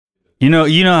You know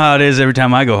how it is every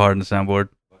time I go hard on the soundboard.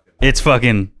 It's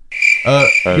fucking. I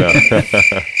know.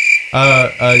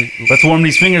 Let's warm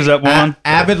these fingers up, Juan.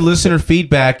 Avid listener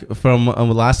feedback from the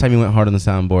last time you went hard on the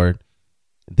soundboard.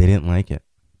 They didn't like it.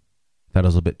 Thought it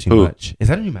was a bit too much. Is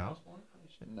that a new mouse?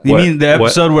 You mean the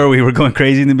episode where we were going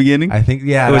crazy in the beginning? I think,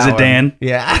 yeah. Was it Dan?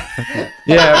 Yeah.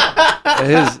 Yeah.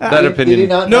 That opinion. Did he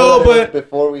not No, know but-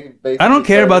 before we basically I don't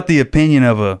care started? about the opinion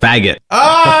of a Faggot.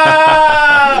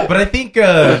 But I think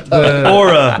the or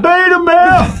a beta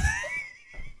male.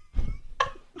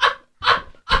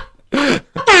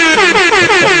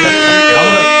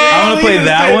 I want to play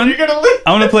that one.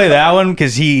 I want to play that one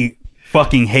because he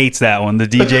fucking hates that one. The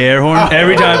DJ air horn.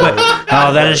 Every time I play,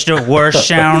 oh, that is the worst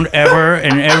sound ever.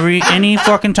 And any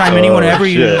fucking time anyone ever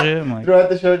shit. uses it, I'm like, Throughout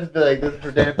the show, just be like, "This is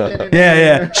for Dan."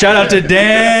 yeah. Shout out to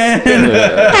Dan.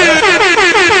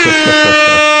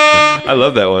 I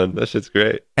love that one. That shit's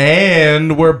great.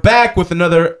 And we're back with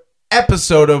another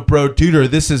episode of Bro Tutor.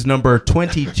 This is number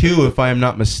 22, if I am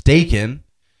not mistaken.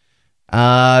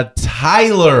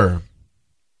 Tyler,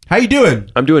 how you doing?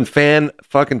 I'm doing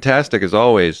fan-fucking-tastic as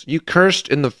always. You cursed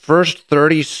in the first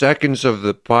 30 seconds of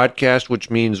the podcast, which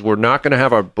means we're not going to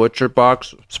have our Butcher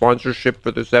Box sponsorship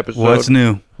for this episode. What's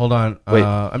new? Hold on. Wait.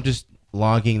 I'm just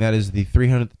logging. That is the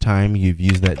 300th time you've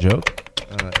used that joke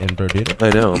in Bro Tutor. I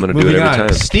know. I'm going to do it Moving every on.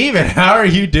 time. Steven, how are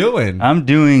you doing? I'm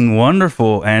doing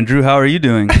wonderful. Andrew, how are you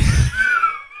doing?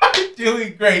 I'm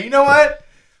doing great. You know what?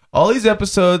 All these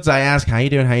episodes, I ask, how you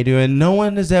doing? How you doing? No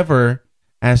one has ever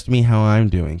asked me how I'm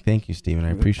doing. Thank you, Steven. I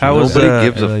appreciate How it. was, Nobody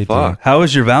gives I a really do. fuck. How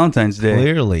was your Valentine's Day?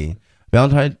 Clearly.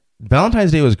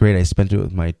 Valentine's Day was great. I spent it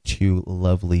with my two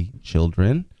lovely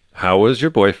children. How was your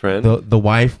boyfriend? The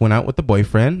wife went out with the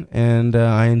boyfriend, and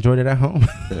I enjoyed it at home.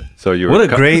 So you were What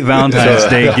a great Valentine's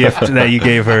Day gift that you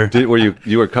gave her.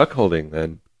 You were cuckolding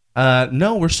then?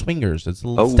 No, we're swingers. It's a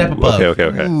little step above.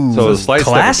 Okay. Ooh, So a slight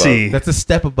classy. step above. That's a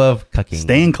step above cucking.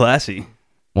 Staying classy.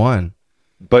 One.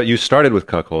 But you started with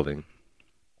cuckolding.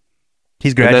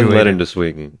 He's And then graduated. led into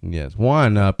swinging. Yes.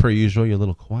 One, per usual, you're a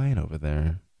little quiet over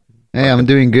there. Hey, I'm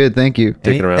doing good, thank you.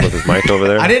 Dicking around with his mic over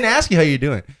there. I didn't ask you how you're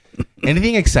doing.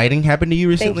 Anything exciting happened to you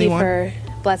Thank recently, you Juan? for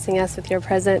blessing us with your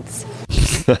presence.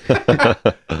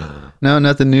 No,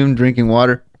 nothing new. I'm drinking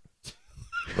water.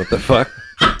 What the fuck?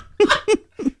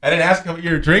 I didn't ask what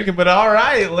you were drinking, but all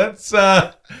right, let's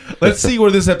see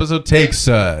where this episode takes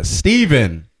us.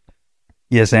 Steven,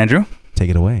 Yes, Andrew. take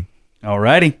it away.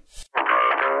 Alrighty.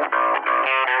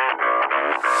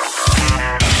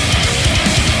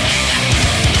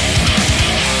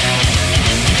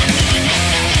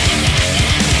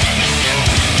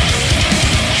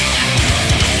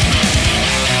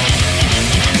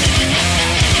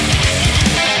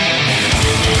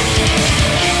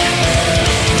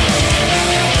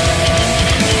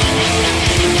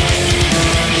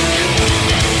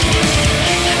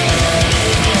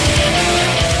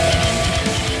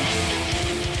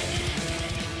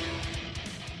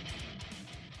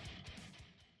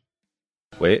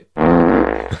 Wait.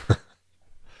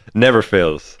 Never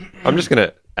fails. I'm just going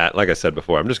to add, like I said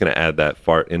before, I'm just going to add that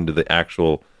fart into the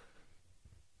actual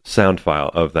sound file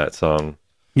of that song.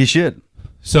 You should.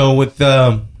 So with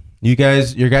your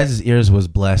guys' ears was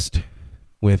blessed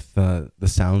with the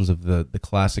sounds of the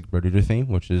classic Bro Duder theme,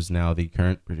 which is now the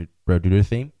current Bro Duder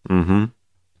theme. Mm-hmm.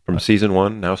 From season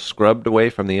 1, now scrubbed away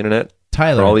from the internet for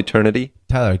all Tyler, eternity.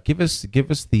 give us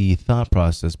the thought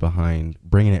process behind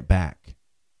bringing it back,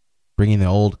 bringing the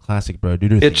old classic Bro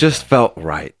Duder theme. It just felt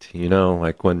right, you know,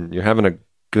 like when you're having a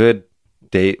good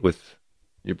date with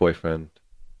your boyfriend,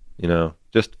 you know,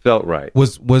 just felt right.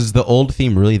 was the old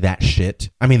theme really that shit?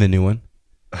 I mean, the new one.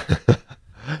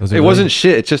 Was It really- wasn't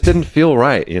shit. It just didn't feel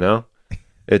right, you know?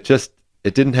 It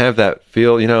didn't have that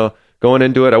feel, you know? Going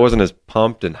into it, I wasn't as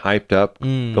pumped and hyped up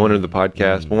going into the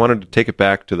podcast. I wanted to take it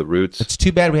back to the roots. It's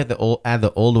too bad we had add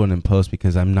the old one in post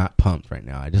because I'm not pumped right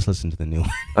now. I just listened to the new one.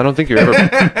 I don't think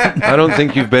I don't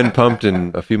think you've been pumped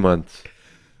in a few months.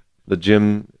 The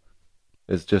gym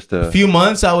is just A few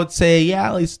months, I would say,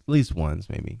 yeah, at least once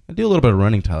maybe. I do a little bit of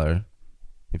running, Tyler,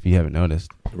 if you haven't noticed.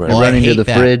 Right. Well, I Running to hate the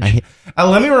that. fridge.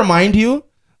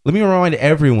 Let me remind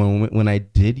everyone when I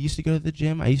did used to go to the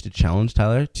gym, I used to challenge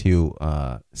Tyler to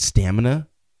stamina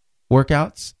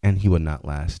workouts, and he would not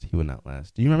last. Do you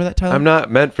remember that, Tyler? I'm not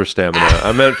meant for stamina.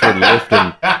 I'm meant for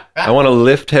lifting. I want to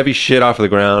lift heavy shit off the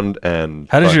ground and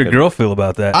How does your fucking- girl feel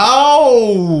about that?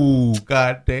 Oh,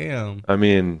 goddamn. I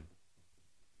mean,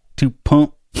 To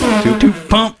pump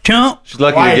chump. she's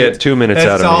lucky to get 2 minutes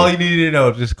That's out all of you me. needed to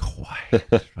know. Just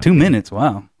quiet. 2 minutes.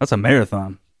 Wow, that's a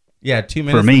marathon. Yeah, 2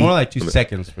 minutes. me. More like 2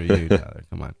 seconds for you, Tyler.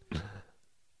 Come on. You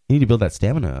need to build that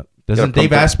stamina up. Doesn't Gotta pump Dave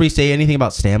that. Asprey say anything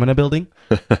about stamina building?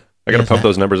 I got to Yes, pump that-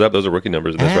 those numbers up. Those are rookie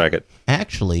numbers in this racket.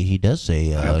 Actually, he does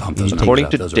say. According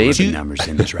to David, numbers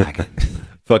in this racket.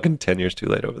 fucking 10 years too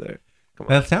late over there.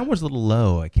 that sound was a little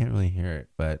low. I can't really hear it,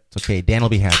 but it's okay. Dan will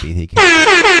be happy. He can.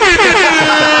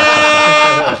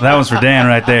 That one's for Dan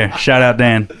right there. Shout out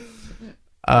Dan.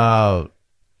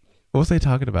 What was I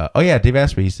talking about? Oh yeah, Dave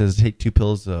Asprey. He says take 2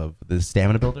 pills of the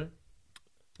stamina builder.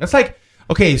 That's like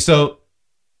okay. So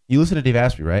you listen to Dave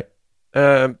Asprey, right?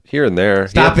 Here and there.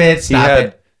 Stop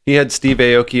it. He had Steve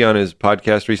Aoki on his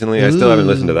podcast recently. I still haven't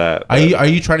listened to that. Are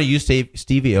you trying to use Steve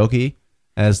Aoki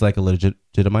as like a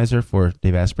legitimizer for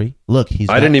Dave Asprey? Look,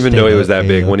 I didn't even know he was that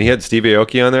big. When he had Steve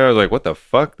Aoki on there, I was like, what the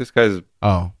fuck? This guy's...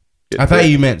 Oh. I thought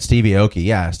you meant Steve Aoki.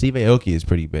 Yeah, Steve Aoki is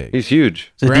pretty big. He's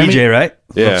huge. It's a Grammy? DJ, right?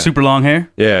 Yeah. Super long hair.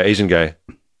 Yeah, Asian guy.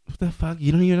 What the fuck?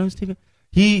 You don't even know Steve?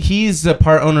 He's a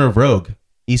part owner of Rogue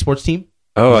esports team.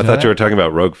 Oh, Did I you know thought that? you were talking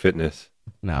about Rogue Fitness.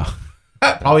 No.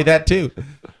 Probably that too.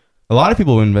 A lot of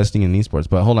people are investing in esports,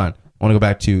 but hold on. I want to go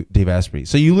back to Dave Asprey.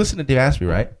 So you listen to Dave Asprey,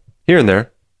 right? Here and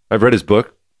there. I've read his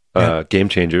book, Yeah. Game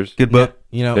Changers. Good book.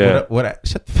 You know Yeah.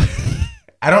 shut the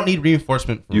I don't need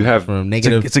reinforcement from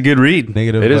negative. It's a good read.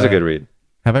 negative. It is a good read.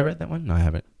 Have I read that one? No, I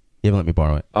haven't. You haven't let me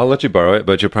borrow it. I'll let you borrow it,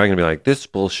 but you're probably going to be like, this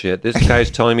bullshit. This guy's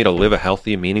telling me to live a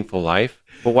healthy, meaningful life.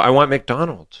 But I want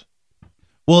McDonald's.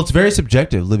 Well, it's very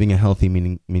subjective living a healthy,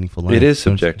 meaningful life. It is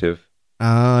Don't you- subjective.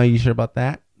 You sure about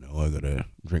that? No, I gotta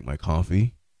drink my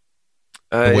coffee.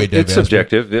 The way Dave It's Asprey-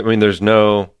 subjective. I mean, there's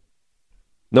no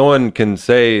one can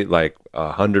say like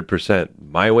 100%.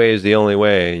 My way is the only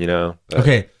way, you know. But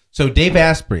Okay, so Dave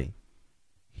Asprey,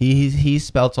 he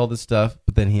spouts all this stuff,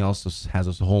 but then he also has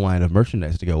this whole line of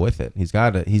merchandise to go with it. He's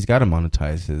got to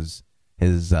monetize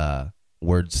his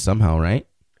words somehow, right?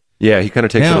 Yeah, he kind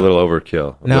of takes Now- it a little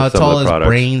overkill. Now with it's some of all the his products.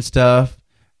 brain stuff.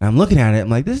 And I'm looking at it. I'm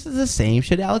like, this is the same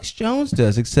shit Alex Jones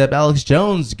does, except Alex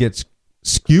Jones gets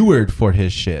skewered for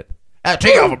his shit.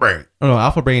 Take Alpha Brain. Oh no,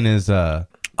 Alpha Brain is On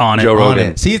it. Joe on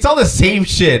Rogan. it. See, it's all the same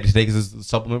shit. He takes his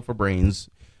supplement for brains.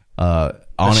 On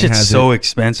That it shit's has so it.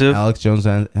 expensive. Alex Jones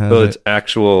has So it. it's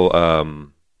actual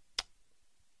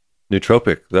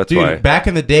nootropic. That's Dude, why. back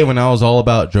in the day when I was all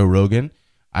about Joe Rogan,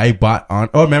 I bought on.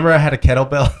 Oh, remember I had a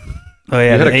kettlebell. Oh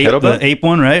yeah, You had a kettlebell? the ape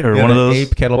one, right? Or Yeah, one of the those. ape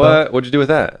kettlebell. What? What'd you do with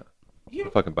that? I'll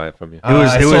fucking buy it from you.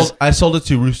 I sold it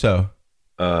to Russo.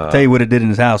 Tell you what it did in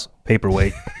his house.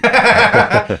 Paperweight.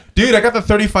 Dude, I got the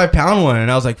 35-pound one, and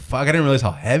I was like, "Fuck!" I didn't realize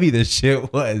how heavy this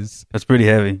shit was. That's pretty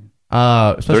heavy.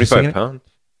 Especially 35 swinging it. pounds?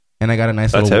 And I got a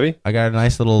nice That's little. heavy? I got a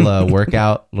nice little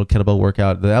workout, little kettlebell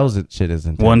workout. That was it. Shit is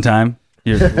intense. One time.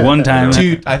 One time.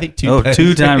 I think two. Oh, times.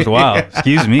 2 times. Wow.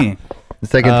 Excuse me. The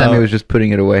second time he was just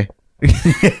putting it away.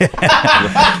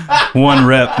 1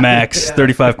 rep max.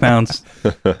 35 pounds.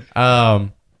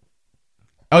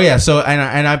 Oh yeah. So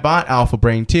and I bought Alpha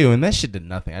Brain too, and that shit did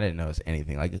nothing. I didn't notice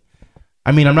anything. Like,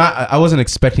 I mean, I wasn't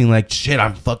expecting like shit.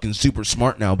 I'm fucking super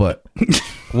smart now, but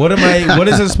what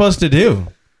is it supposed to do?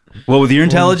 Well, with your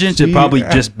intelligence, it probably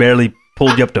just barely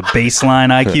pulled you up to baseline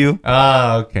IQ.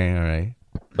 Oh, okay, all right.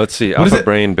 Let's see. What is Alpha it?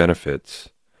 Brain benefits.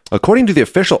 According to the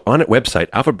official Onnit website,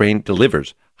 Alpha Brain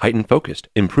delivers heightened focus,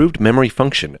 improved memory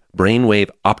function, brainwave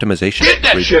optimization, Get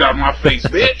that shit out my face,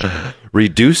 bitch.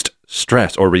 reduced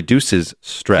stress or reduces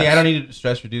stress. Yeah, I don't need a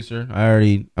stress reducer.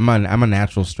 I'm a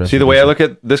natural stress. See, the way I reducer.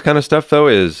 look at this kind of stuff though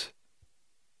is,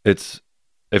 it's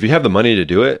if you have the money to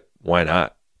do it, why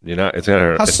not? It's How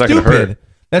not gonna stupid. hurt.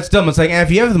 That's dumb. It's like,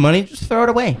 if you have the money, just throw it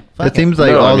away. Fuck It seems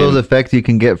like No, all I mean- those effects you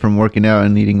can get from working out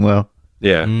and eating well.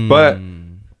 Yeah, Mm. but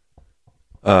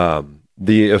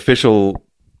the official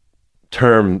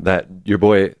term that your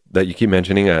boy that you keep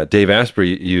mentioning, Dave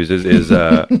Asprey uses is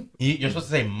You're supposed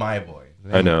to say my boy.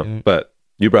 I know, but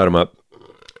you brought him up.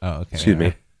 Oh, okay. Excuse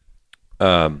me.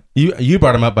 You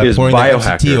brought him up by His pouring that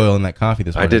MCT biohacker. oil in that coffee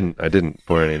this I morning. didn't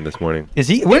pour any in this morning. Is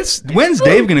he? When's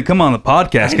Dave going to come on the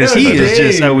podcast? Because I know, he is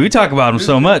Dave. just. We talk about him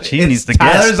so much. He needs to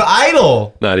Tyler's guess.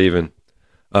 idol. Not even.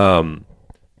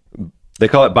 They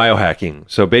call it biohacking.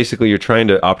 So basically, you're trying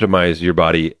to optimize your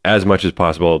body as much as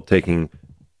possible, taking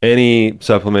any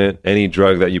supplement, any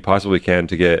drug that you possibly can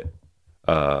to get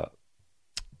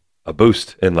a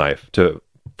boost in life, to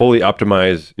fully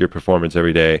optimize your performance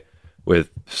every day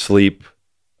with sleep,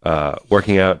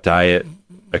 working out, diet,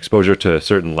 exposure to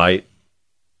certain light,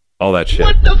 all that shit.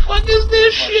 What the fuck is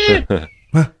this shit?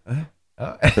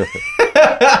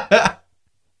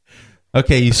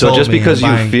 Okay, you So sold just me. because I'm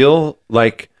you buying. feel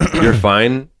like you're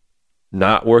fine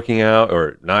not working out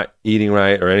or not eating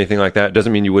right or anything like that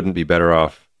doesn't mean you wouldn't be better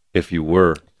off if you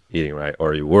were eating right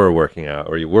or you were working out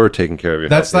or you were taking care of your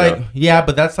That's health, like, yeah,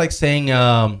 but that's like saying,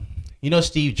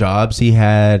 Steve Jobs,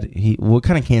 what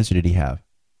kind of cancer did he have?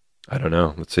 I don't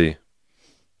know. Let's see.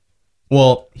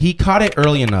 Well, he caught it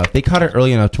early enough. They caught it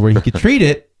early enough to where he could treat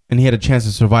it, and he had a chance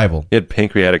of survival. He had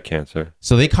pancreatic cancer.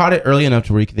 So they caught it early enough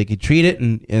to where they could treat it,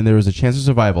 and there was a chance of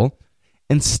survival.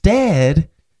 Instead,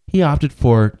 he opted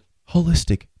for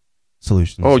holistic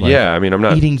solutions. Oh, like yeah. I mean, I'm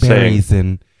not eating saying berries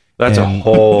and that's a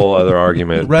whole other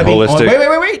argument. rubbing.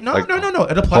 Holistic. Wait. No. like,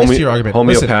 It applies to your argument.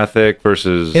 Listen, Homeopathic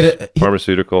versus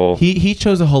pharmaceutical. he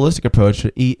chose a holistic approach,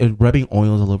 rubbing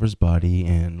oils all over his body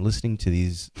and listening to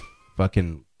these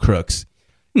fucking crooks.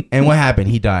 And what happened?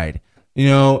 He died.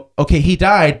 Okay, he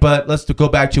died, but let's go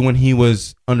back to when he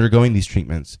was undergoing these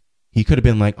treatments. He could have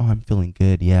been like, "Oh, I'm feeling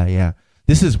good. Yeah.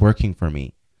 This is working for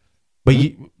me." But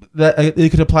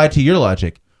it could apply to your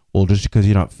logic. Well, just because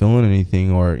you're not feeling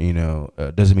anything, or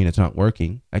doesn't mean it's not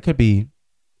working. That could be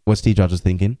what Steve Jobs was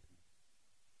thinking.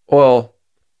 Well,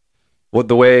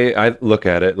 the way I look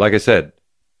at it, like I said,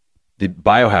 the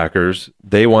biohackers,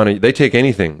 they take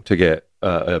anything to get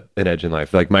an edge in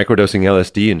life, like microdosing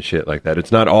LSD and shit like that.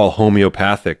 It's not all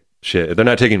homeopathic shit. They're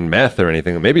not taking meth or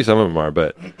anything. Maybe some of them are,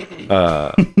 but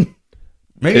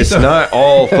it's not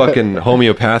all fucking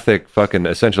homeopathic fucking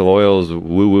essential oils,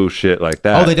 woo-woo shit like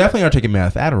that. Oh, they definitely are taking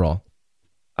meth, Adderall.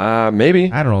 Maybe.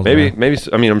 Adderall's maybe. meth. Maybe.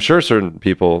 I mean, I'm sure certain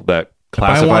people that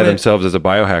classify themselves as a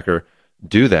biohacker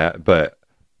do that, but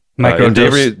in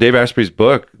Dave Asprey's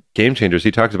book, Game Changers, he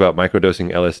talks about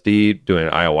microdosing LSD, doing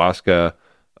ayahuasca,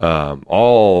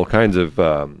 all kinds of.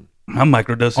 I'm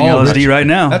microdosing LSD right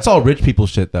now. That's all rich people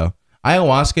shit, though.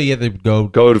 Ayahuasca, you have to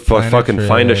go to fucking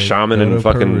find a shaman in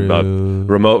fucking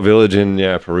remote village in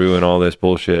Peru and all this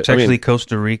bullshit. It's actually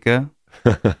Costa Rica.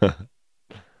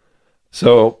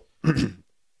 So,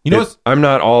 I'm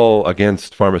not all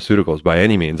against pharmaceuticals by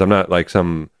any means. I'm not like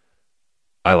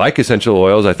I like essential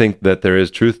oils. I think that there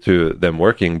is truth to them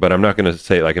working, but I'm not going to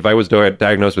say, like, if I was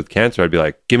diagnosed with cancer, I'd be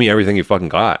like, give me everything you fucking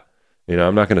got.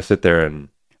 I'm not going to sit there and.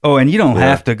 Oh, and you don't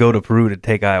have to go to Peru to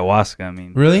take ayahuasca. I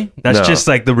mean, really? That's just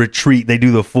like the retreat. They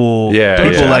do the full. Yeah,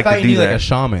 people like I thought to you do need that. like a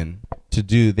shaman to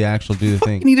do the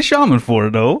thing. You need a shaman for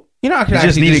it, though. I could You just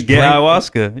actually need to get drink-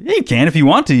 ayahuasca. Yeah, you can if you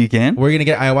want to. You can. Where are you gonna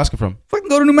get ayahuasca from? Fucking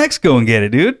go to New Mexico and get it,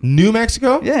 dude. New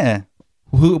Mexico? Yeah,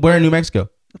 Where in New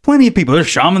Mexico? plenty of people. There's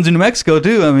shamans in New Mexico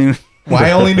too. I mean,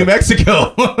 Why only New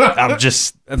Mexico? I'm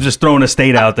just throwing a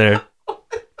state out there.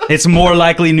 It's more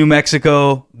likely New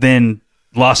Mexico than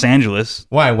Los Angeles.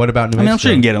 Why? What about New I Mexico? mean, I'm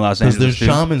sure you can get it in Los Because Angeles. there's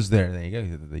too. shamans there. There you go.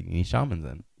 You need shamans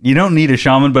then. You don't need a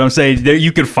shaman, but I'm saying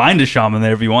you could find a shaman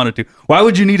there if you wanted to. Why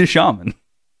would you need a shaman?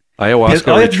 Ayahuasca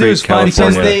All you have to do retreat, is find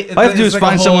California. All you have to do is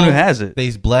find someone who has it.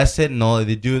 They bless it and all.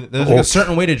 They do. There's like a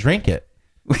certain way to drink it.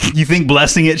 You think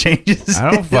blessing it changes? I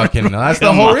don't fucking know. That's the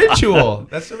Come whole on. ritual.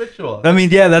 That's the ritual. I mean,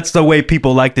 yeah, that's the way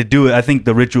people like to do it. I think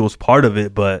the ritual's part of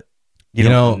it, but you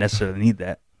don't necessarily need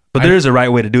that. But there is a right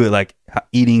way to do it, like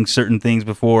eating certain things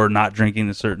before, not drinking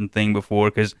a certain thing before,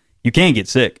 because you can get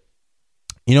sick.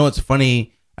 You know what's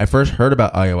funny? I first heard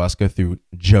about ayahuasca through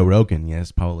Joe Rogan.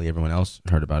 Yes, probably everyone else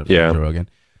heard about it from Joe Rogan.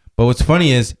 But what's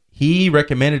funny is he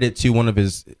recommended it to one of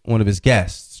his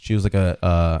guests. She was like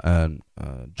a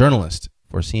journalist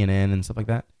for CNN and stuff like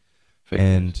that.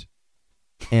 And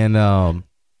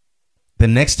the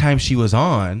next time she was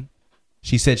on,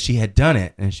 she said she had done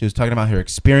it, and she was talking about her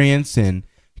experience, and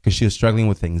because she was struggling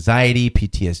with anxiety,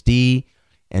 PTSD,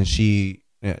 and she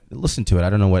listened to it. I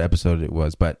don't know what episode it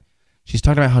was, but she's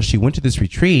talking about how she went to this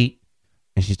retreat,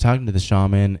 and she's talking to the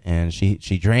shaman, and she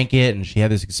drank it, and she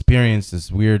had this experience,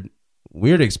 this weird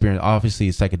experience, obviously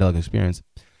a psychedelic experience,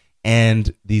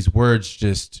 and these words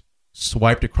just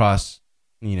swiped across,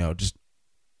 just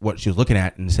what she was looking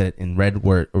at, and said in red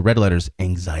letters,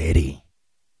 anxiety.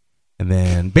 And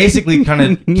then basically kind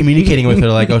of communicating with her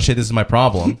like, oh shit, this is my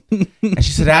problem. And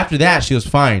she said after that, she was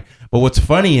fine. But what's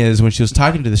funny is when she was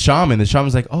talking to the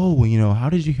shaman's like, oh, well, how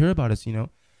did you hear about us?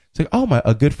 It's like, oh,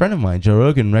 a good friend of mine, Joe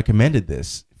Rogan, recommended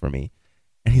this for me.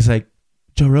 And he's like,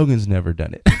 Joe Rogan's never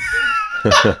done it.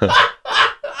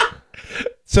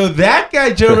 So that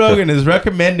guy, Joe Rogan, is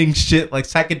recommending shit like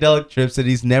psychedelic trips that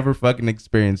he's never fucking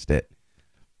experienced it.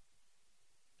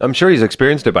 I'm sure he's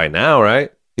experienced it by now,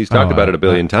 right? He's talked about it a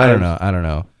billion times. I don't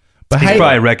know. But He's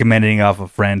probably recommending off a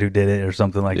friend who did it or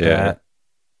something like that.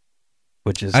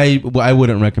 Which is I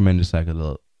wouldn't recommend a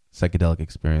psychedelic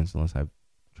experience unless I've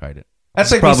tried it.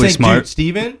 That's like probably me saying, smart. dude,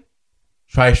 Steven,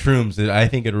 try shrooms. I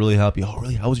think it'd really help you. Oh,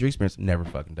 really? How was your experience? Never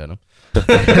fucking done them.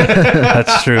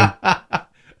 that's true.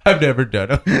 I've never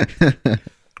done them.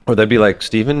 Or they'd be like,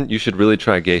 Steven, you should really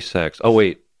try gay sex. Oh,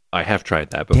 wait, I have tried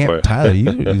that before. Damn, Tyler,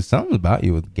 you something about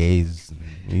you with gays.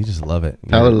 You just love it.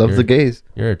 Tyler loves the gays.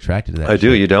 You're attracted to that. I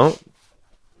do. shit. You don't?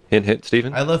 Hint,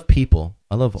 Steven? I love people.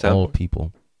 I love all Soundboard.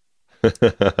 people. That's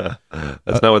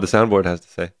not what the soundboard has to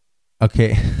say.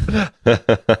 Okay.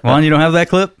 Juan, you don't have that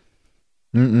clip?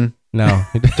 Mm-mm. No.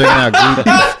 Checking out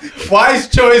Goop. Wise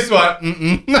choice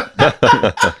one.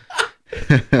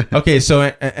 Okay, so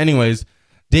anyways,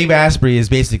 Dave Asprey is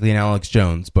basically an Alex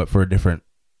Jones, but for a different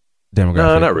demographic.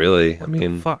 No, not really. I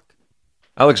mean, Fuck.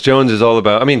 Alex Jones is all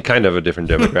about, I mean, kind of a different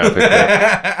demographic.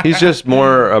 But he's just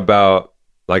more about,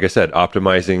 like I said,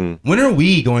 optimizing. When are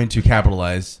we going to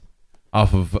capitalize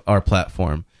off of our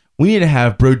platform? We need to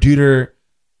have Bro Duder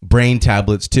brain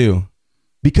tablets too.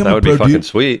 Become That a would Bro be fucking Dude-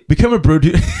 sweet. Become a Bro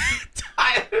Duder.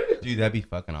 Dude, that'd be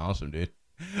fucking awesome, dude.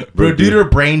 Bro Duder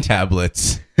brain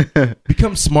tablets.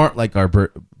 Become smart like our Bro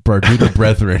Duder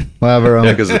brethren. We'll have our own.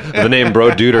 Yeah, because the name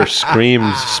Bro Duder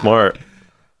screams smart.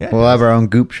 We'll have our own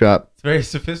Goop shop. It's very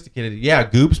sophisticated. Yeah,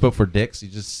 Goops, but for dicks. You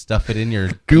just stuff it in your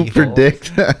Goop for pee-hole. dicks.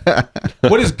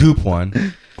 What is Goop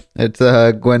one? It's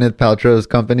Gwyneth Paltrow's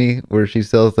company where she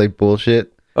sells like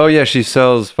bullshit. Oh, yeah, she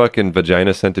sells fucking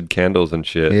vagina scented candles and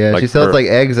shit. Yeah, she sells like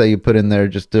eggs that you put in there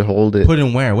just to hold it Put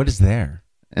in where? What is there?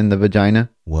 in the vagina.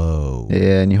 Whoa.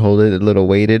 Yeah, and you hold it a little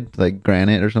weighted, like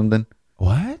granite or something.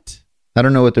 What? I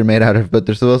don't know what they're made out of, but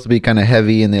they're supposed to be kind of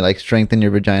heavy and they like strengthen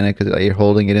your vagina because you're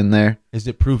holding it in there. Is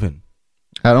it proven?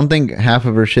 I don't think half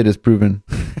of her shit is proven.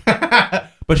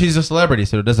 But she's a celebrity,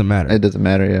 so it doesn't matter. It doesn't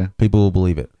matter, yeah. People will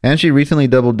believe it. And she recently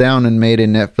doubled down and made a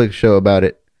Netflix show about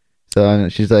it. So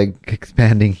she's like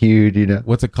expanding huge, you know.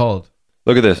 What's it called?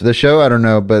 Look at this. The show, I don't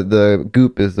know, but the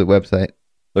Goop is the website.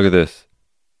 Look at this.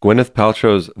 Gwyneth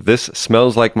Paltrow's This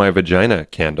Smells Like My Vagina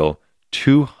candle,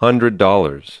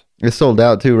 $200. It's sold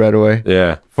out too right away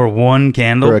Yeah, For one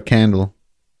candle? for a candle.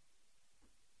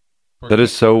 that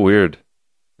is so weird.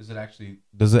 Does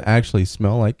it actually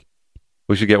smell like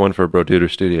We should get one for Bro Duder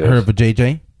Studios. her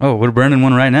JJ? Oh, we're burning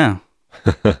one right now.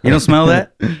 You don't smell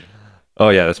that? Oh,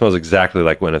 yeah, that smells exactly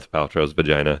like Gwyneth Paltrow's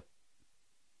vagina.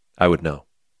 I would know.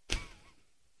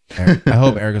 I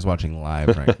hope Erica's watching live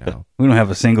right now. We don't have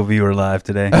a single viewer live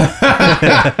today.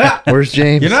 Where's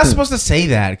James? You're not supposed to say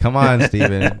that. Come on,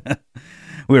 Steven.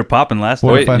 We were popping last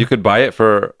Well, night. Wait, you could buy it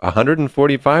for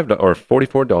 $145 or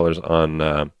 $44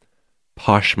 on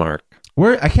Poshmark.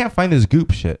 Where I can't find this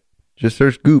Goop shit. Just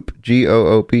search Goop,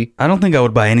 Goop. I don't think I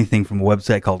would buy anything from a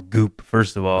website called Goop,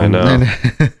 first of all. I know.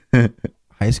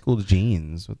 High school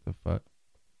jeans. What the fuck?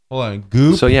 Hold on.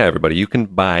 Goop. So, yeah, everybody, you can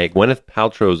buy Gwyneth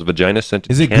Paltrow's vagina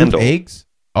scented Is it candle. Goop eggs?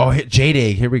 Oh, Jade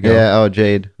egg. Here we go. Yeah, oh,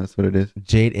 Jade. That's what it is.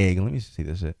 Jade egg. Let me see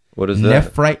this. What is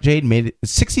that? Nephrite Jade made it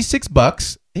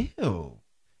 $66. Ew.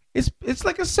 It's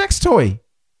like a sex toy.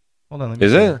 Hold on. Let me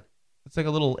Is see. it? It's like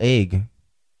a little egg.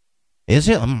 Is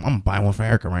it? I'm buying one for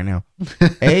Erica right now.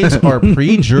 Eggs are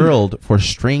pre-jurled for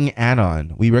string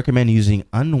add-on. We recommend using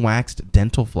unwaxed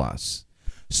dental floss.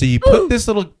 So you put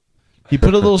you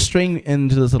put a little string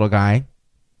into this little guy,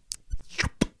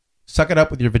 suck it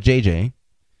up with your vajayjay,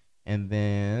 and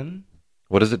then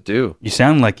What does it do? You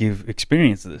sound like you've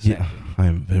experienced this. yeah,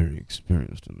 I'm very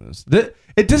experienced in this.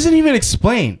 It doesn't even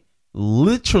explain.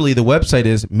 Literally, the website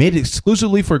is made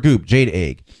exclusively for Goop Jade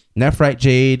egg, Nephrite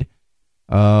Jade,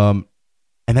 and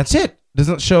that's it.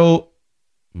 Doesn't show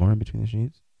more in between the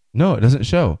sheets. No, it doesn't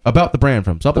show about the brand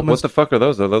from What supplements. the fuck are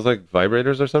those? Are those like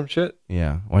vibrators or some shit?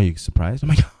 Yeah, why are you surprised? Oh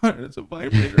my god, it's a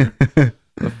vibrator.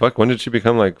 The fuck? When did she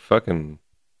become like fucking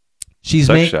She's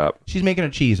sex making shop? she's making a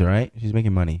cheese, all right. She's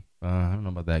making money. I don't know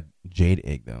about that Jade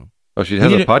egg though. Oh, she has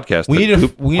We a need to- podcast. we the need to-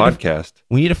 Goop we need to- podcast.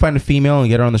 We need to find a female and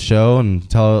get her on the show and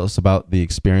tell us about the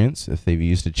experience if they've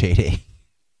used a Jade egg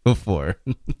before.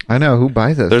 I know. Who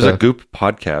buys that There's a stuff? Goop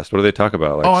podcast. What do they talk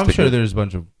about? Like Oh, I'm sticking- sure there's a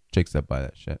bunch of chicks that buy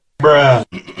that shit.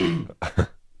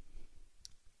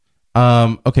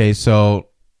 Okay, so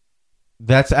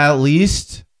that's at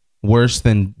least worse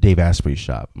than Dave Asprey's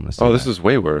shop. I'm gonna say Oh, this that. is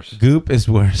way worse. Goop is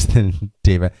worse than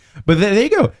Dave. But there you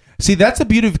go. See, that's the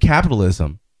beauty of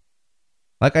capitalism.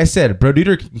 Like I said, Bro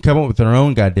Duder can come up with their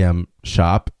own goddamn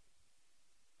shop.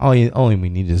 All we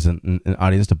need is an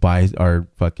audience to buy our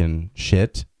fucking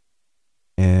shit.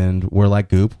 And we're like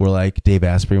Goop. We're like Dave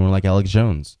Asprey. We're like Alex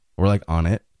Jones. We're like on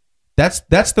it.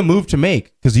 That's the move to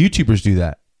make because YouTubers do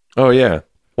that. Oh yeah.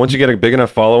 Once you get a big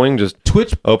enough following, just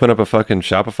Twitch. open up a fucking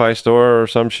Shopify store or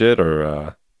some shit,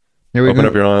 or Here we open go.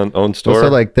 up your own store. Also,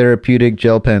 like therapeutic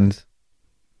gel pens,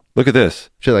 Look at this.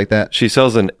 shit like that. She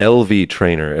sells an LV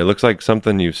trainer. It looks like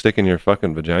something you stick in your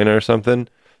fucking vagina or something.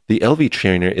 The LV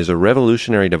trainer is a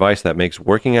revolutionary device that makes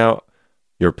working out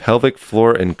your pelvic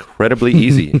floor incredibly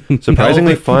easy,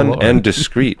 surprisingly Pelvic fun, floor. and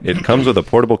discreet. It comes with a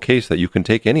portable case that you can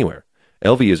take anywhere.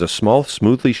 LV is a small,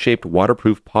 smoothly shaped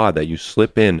waterproof pod that you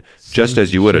slip in just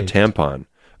as you would a tampon.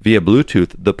 Via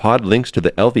Bluetooth, the pod links to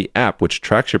the LV app, which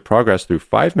tracks your progress through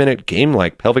 5-minute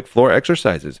game-like pelvic floor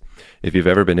exercises. If you've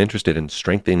ever been interested in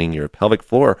strengthening your pelvic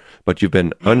floor, but you've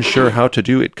been unsure how to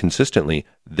do it consistently,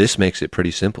 this makes it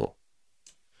pretty simple.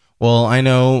 Well, I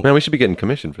know. Man, we should be getting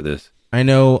commission for this. I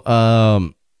know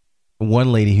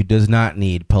one lady who does not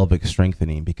need pelvic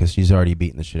strengthening because she's already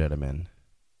beaten the shit out of men.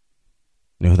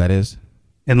 You know who that is?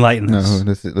 Enlighten No,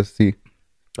 us. let's see.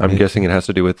 I'm guessing it has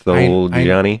to do with the old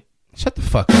Gianni. Shut the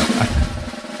fuck up.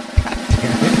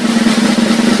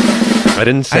 I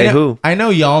didn't say who. I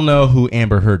know y'all know who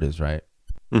Amber Heard is, right?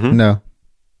 Mm-hmm. No,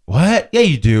 What? Yeah,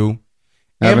 you do.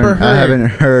 I Amber Heard. haven't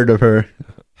heard of her.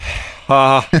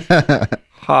 Ha.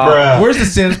 Ha. Where's the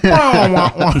Sims? Wait, I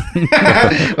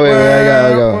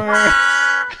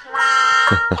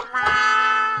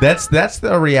gotta That's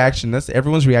the reaction. That's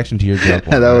everyone's reaction to your joke.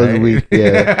 go. That was weak.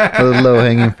 Yeah, that was low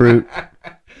hanging fruit,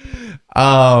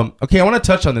 Okay, I want to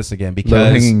touch on this again low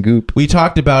because hanging goop. we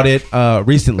talked about it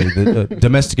recently. The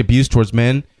domestic abuse towards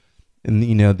men, and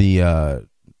the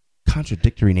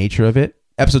contradictory nature of it.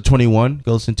 Episode 21.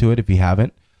 Go listen to it if you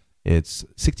haven't. It's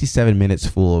 67 minutes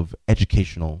full of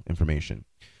educational information.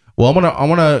 Well, I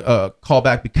want to call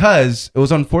back because it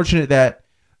was unfortunate that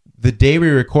the day we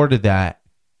recorded that,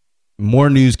 more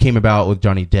news came about with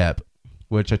Johnny Depp,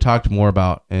 which I talked more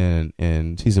about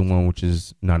in season 1, which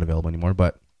is not available anymore.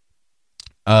 But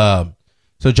so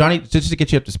Johnny, just to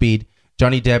get you up to speed,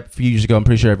 Johnny Depp a few years ago, I'm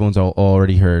pretty sure everyone's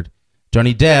already heard.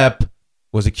 Johnny Depp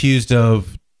was accused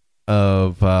of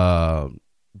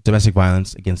domestic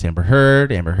violence against Amber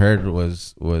Heard. Amber Heard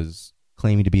was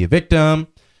claiming to be a victim.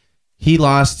 He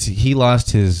lost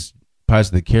his Pirates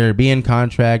of the Caribbean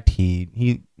contract.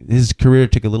 His career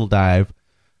took a little dive.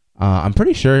 I'm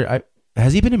pretty sure.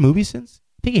 Has he been in movies since?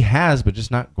 I think he has, but just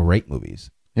not great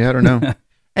movies. Yeah, I don't know.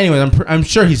 Anyway, I'm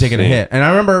sure he's taking a hit. And I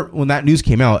remember when that news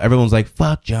came out, everyone's like,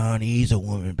 "Fuck Johnny, he's a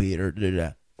woman beater." Da, da,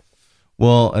 da.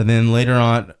 Well, and then later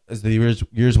on, as the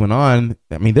years went on,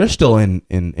 I mean, they're still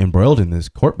embroiled in this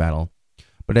court battle.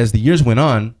 But as the years went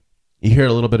on, you hear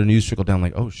a little bit of news trickle down,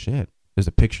 like, "Oh shit, there's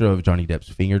a picture of Johnny Depp's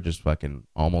finger just fucking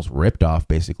almost ripped off,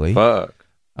 basically." Fuck.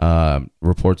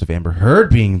 Reports of Amber Heard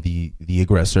being the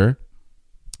aggressor.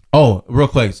 Oh, real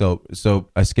quick, so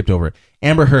I skipped over it.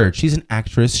 Amber Heard, she's an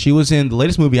actress. She was in the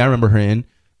latest movie I remember her in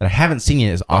that I haven't seen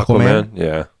yet is Aquaman.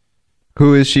 Yeah.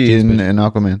 Who is she James in Bond.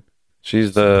 Aquaman?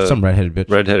 She's the Some redheaded bitch.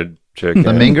 redheaded chick.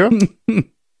 The main girl?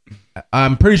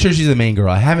 I'm pretty sure she's the main girl.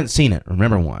 I haven't seen it.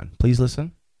 Remember one. Please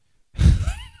listen.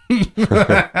 She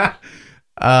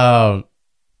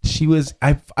was.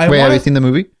 Wait, have you seen the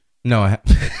movie? No, I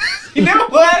haven't. You know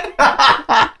what?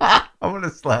 I'm gonna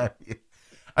slap you.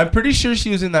 I'm pretty sure she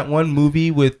was in that one movie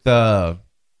with it's at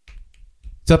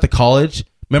the college.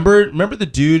 Remember the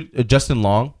dude Justin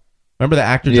Long? Remember the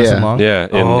actor Justin Long? Yeah,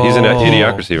 and he's in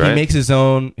Idiocracy, right? He makes his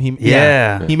own. He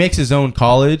makes his own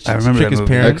college. I remember to trick that his movie.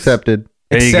 parents. Accepted.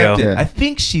 There you go. Accepted. Yeah. I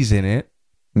think she's in it.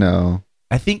 No.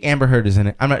 I think Amber Heard is in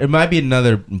it. It might be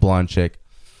another blonde chick,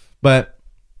 but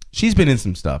she's been in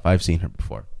some stuff. I've seen her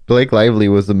before. Blake Lively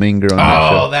was the main girl on that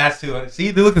show. That's who.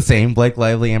 See, they look the same. Blake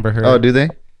Lively, Amber Heard. Oh, do they?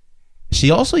 She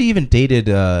also even dated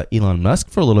Elon Musk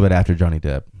for a little bit after Johnny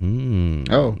Depp.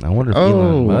 Oh. I wonder if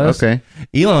Elon Musk. Okay.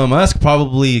 Elon Musk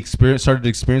probably started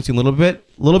experiencing a little bit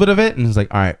of it, and was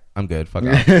like, "All right, I'm good. Fuck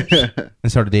off,"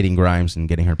 and started dating Grimes and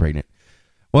getting her pregnant.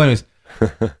 Well, anyways,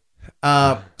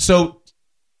 so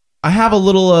I have a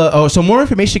little. So more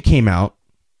information came out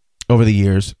over the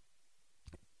years.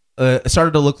 It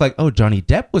started to look like, Johnny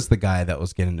Depp was the guy that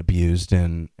was getting abused,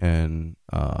 and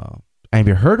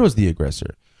Amber Heard was the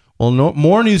aggressor. Well,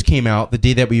 more news came out the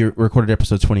day that we recorded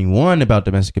episode 21 about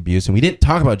domestic abuse, and we didn't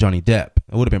talk about Johnny Depp.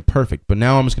 It would have been perfect, but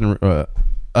now I'm just going to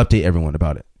update everyone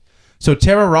about it. So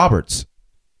Tara Roberts,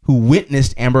 who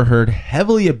witnessed Amber Heard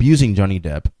heavily abusing Johnny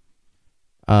Depp,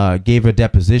 gave a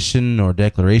deposition or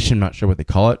declaration, not sure what they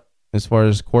call it as far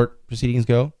as court proceedings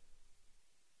go.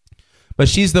 But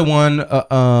she's the one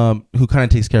who kind of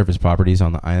takes care of his properties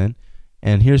on the island.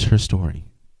 And here's her story.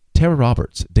 Tara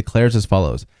Roberts declares as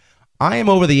follows. I am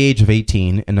over the age of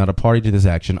 18 and not a party to this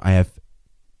action. I have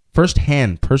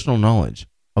first-hand personal knowledge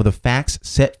of the facts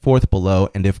set forth below,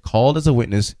 and if called as a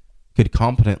witness, could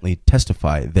competently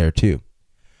testify thereto.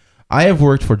 I have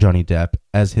worked for Johnny Depp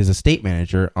as his estate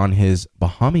manager on his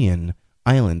Bahamian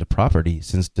Island property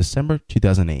since December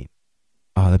 2008.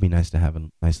 Oh, that'd be nice to have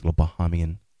a nice little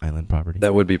Bahamian Island property.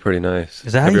 That would be pretty nice.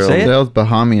 Is that how you say it? That was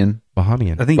Bahamian.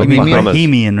 Bahamian. I think you mean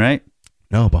Bohemian, right?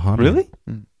 No, Bahamian. Really?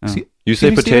 You say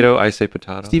Steven, potato, I say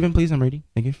potato. Steven, please, I'm reading.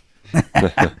 Thank you.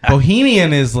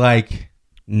 Bohemian is like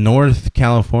North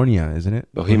California, isn't it?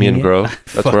 Bohemian Grove.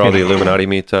 That's where all the Illuminati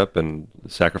meets up and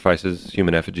sacrifices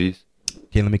human effigies.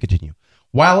 Okay, let me continue.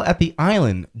 While at the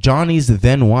island, Johnny's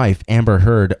then wife, Amber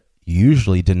Heard,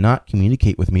 usually did not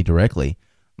communicate with me directly.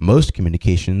 Most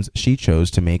communications she chose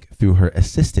to make through her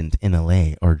assistant in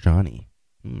LA or Johnny.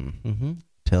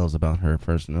 Tells about her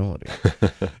personality.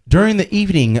 During the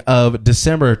evening of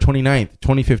December 29th,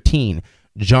 2015,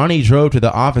 Johnny drove to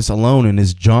the office alone in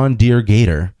his John Deere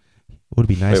Gator. It would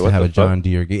be nice to have a John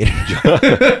Deere Gator.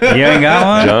 You ain't got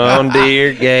one? John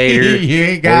Deere Gator. You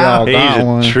ain't got We all got He's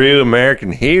one. a true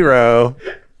American hero.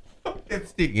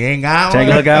 You ain't got Take a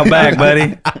one. look out back,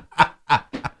 buddy.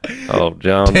 Oh,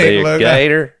 John Take a Deere look.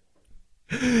 Gator.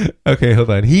 Okay, hold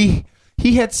on. He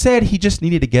had said he just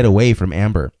needed to get away from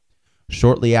Amber.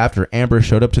 Shortly after Amber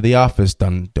showed up to the office,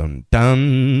 dun dun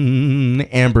dun,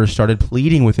 Amber started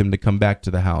pleading with him to come back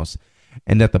to the house.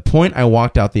 And at the point I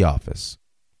walked out the office.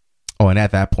 Oh, and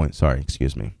at that point,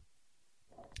 excuse me.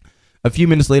 A few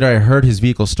minutes later, I heard his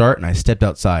vehicle start and I stepped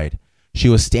outside. She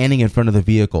was standing in front of the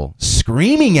vehicle,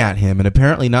 screaming at him and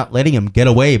apparently not letting him get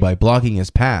away by blocking his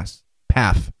path.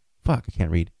 Fuck, I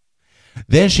can't read.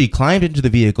 Then she climbed into the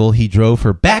vehicle. He drove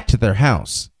her back to their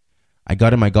house. I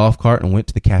got in my golf cart and went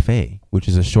to the cafe, which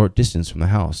is a short distance from the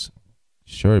house.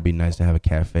 Sure, it'd be nice to have a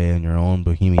cafe on your own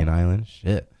Bohemian island.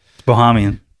 Shit. It's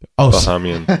Bahamian. Oh,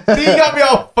 Bahamian. see, you got me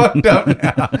all fucked up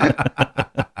now.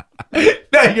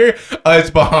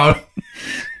 It's Bahamian.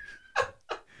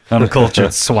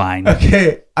 Uncultured swine.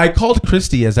 Okay, I called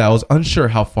Christy as I was unsure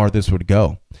how far this would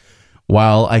go.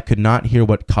 While I could not hear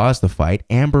what caused the fight,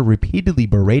 Amber repeatedly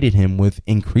berated him with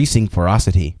increasing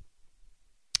ferocity.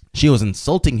 She was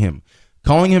insulting him,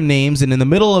 calling him names, and in the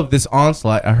middle of this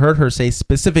onslaught, I heard her say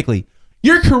specifically,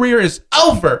 "Your career is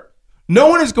over. No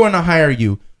one is going to hire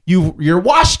you. You're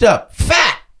washed up,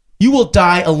 fat. You will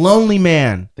die a lonely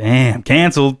man." Damn,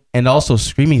 canceled. And also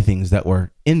screaming things that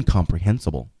were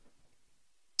incomprehensible.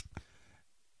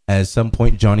 At some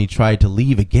point, Johnny tried to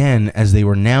leave again as they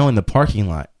were now in the parking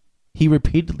lot. He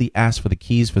repeatedly asked for the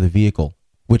keys for the vehicle,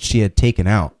 which she had taken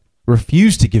out,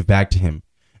 refused to give back to him,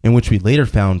 and which we later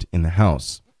found in the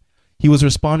house. He was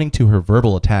responding to her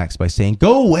verbal attacks by saying,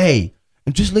 "Go away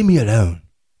and just leave me alone."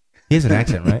 He has an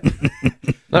accent, right?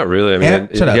 Not really. I mean,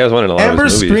 Shut up. he has one in a lot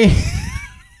Amber's of his movies.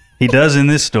 He does in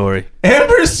this story.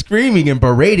 Amber's screaming and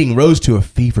berating rose to a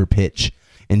fever pitch,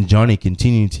 and Johnny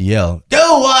continued to yell,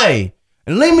 "Go away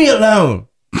and leave me alone."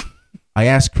 I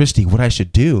asked Christy what I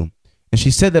should do, and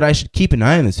she said that I should keep an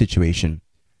eye on the situation.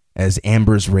 As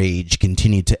Amber's rage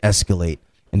continued to escalate,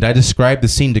 and I described the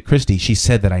scene to Christy, she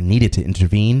said that I needed to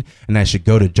intervene and I should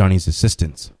go to Johnny's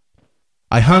assistance.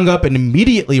 I hung up and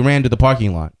immediately ran to the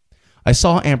parking lot. I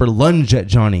saw Amber lunge at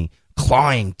Johnny,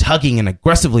 clawing, tugging, and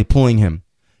aggressively pulling him.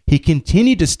 He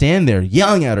continued to stand there,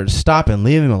 yelling at her to stop and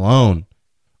leave him alone.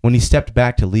 When he stepped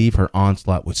back to leave, her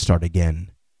onslaught would start again.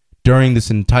 During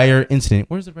this entire incident,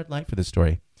 where's the red light for this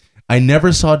story? I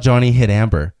never saw Johnny hit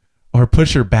Amber or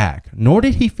push her back, nor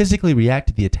did he physically react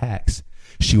to the attacks.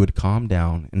 She would calm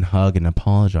down and hug and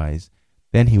apologize.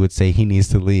 Then he would say he needs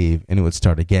to leave, and it would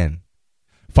start again.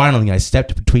 Finally, I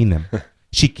stepped between them.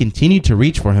 She continued to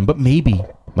reach for him, but maybe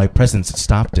my presence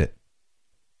stopped it.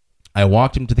 I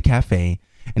walked him to the cafe,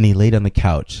 and he laid on the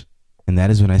couch, and that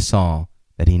is when I saw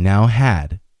that he now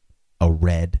had a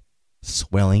red,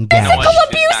 swelling gash.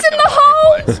 Abuse in the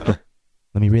home.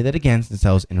 Let me read that again since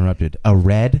I was interrupted. A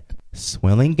red,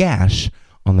 swelling gash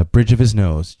on the bridge of his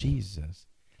nose. Jesus.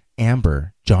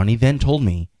 Amber, Johnny then told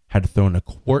me, had thrown a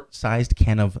quart-sized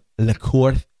can of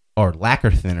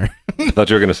lacquer thinner. I thought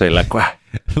you were going to say lacquer.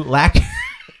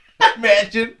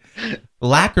 Imagine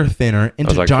lacquer thinner I was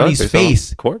into like, Johnny's fuck, they sell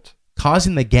face, quartz?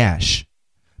 causing the gash.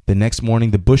 The next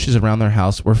morning, the bushes around their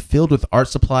house were filled with art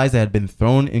supplies that had been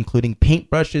thrown, including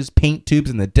paintbrushes, paint tubes,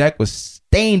 and the deck was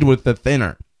stained with the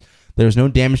thinner. There was no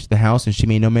damage to the house, and she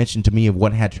made no mention to me of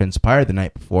what had transpired the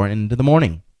night before and into the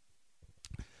morning.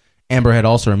 Amber had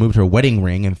also removed her wedding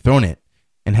ring and thrown it,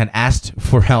 and had asked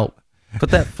for help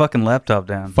Put that fucking laptop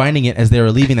down. finding it as they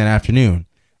were leaving that afternoon.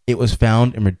 It was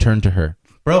found and returned to her.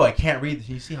 Bro, I can't read.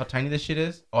 Do you see how tiny this shit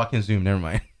is? Oh, I can zoom. Never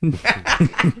mind.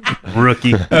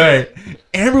 Rookie. All right.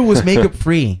 Amber was makeup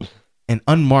free and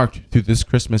unmarked through this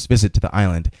Christmas visit to the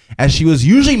island, as she was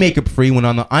usually makeup free when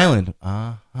on the island.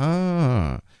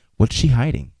 What's she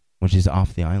hiding when she's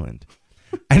off the island?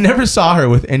 I never saw her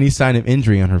with any sign of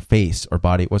injury on her face or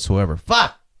body whatsoever.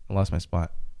 Fuck! I lost my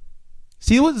spot.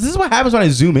 See, this is what happens when I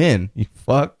zoom in. You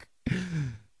fuck.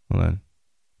 Hold on.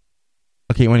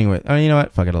 Okay, well, anyway. Oh, you know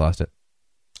what? Fuck it, I lost it.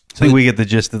 I think we get the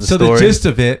gist of the So story. the gist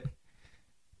of it...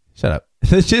 Shut up.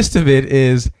 The gist of it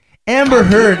is Amber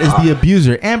Heard is the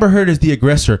abuser. Amber Heard is the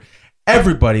aggressor.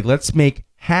 Everybody, let's make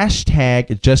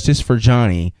hashtag justice for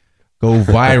Johnny go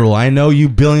viral. I know you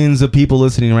billions of people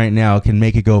listening right now can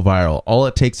make it go viral. All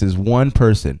it takes is one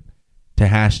person to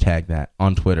hashtag that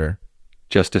on Twitter.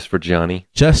 Justice for Johnny.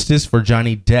 Justice for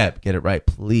Johnny Depp. Get it right,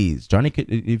 please. Johnny could,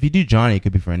 if you do Johnny, it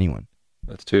could be for anyone.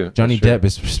 That's true. Johnny That's Depp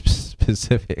is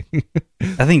specific.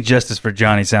 I think Justice for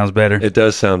Johnny sounds better. It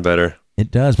does sound better.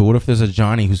 It does, but what if there's a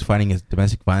Johnny who's fighting his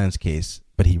domestic violence case,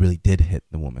 but he really did hit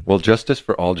the woman? Well, justice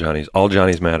for all Johnnies. All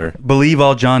Johnnies matter. Believe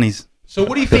all Johnnies. So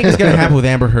what do you think is going to happen with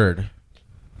Amber Heard?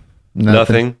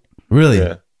 Nothing. Really?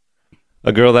 Yeah.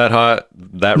 A girl that hot,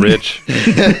 that rich.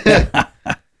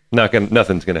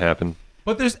 Nothing's gonna happen.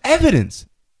 But there's evidence,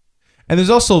 and there's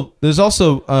also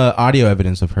audio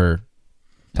evidence of her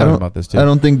talking about this too. I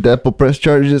don't think Depp will press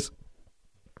charges.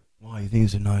 Well, he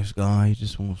thinks he's a nice guy. He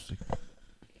just wants to.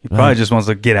 He probably just wants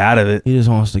to get out of it. He just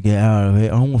wants to get out of it. I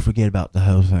don't want to forget about the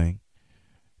whole thing.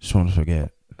 Just want to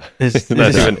forget.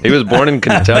 He was born in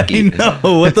Kentucky. I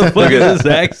know. What the fuck is his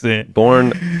accent?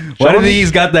 Born. Why did he's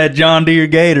got that John Deere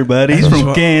Gator, buddy? He's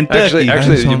from Kentucky.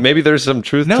 Actually, maybe there's some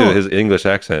truth to his English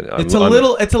accent. It's a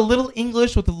little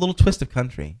English with a little twist of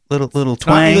country. Little Not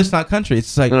twang. English, not country.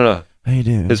 It's like No. how you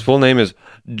doing? His full name is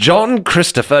John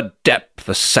Christopher Depp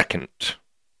II.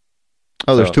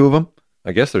 Oh, there's So- two of them?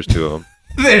 I guess there's two of them.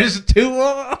 There's two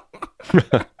of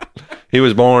them. He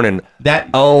was born in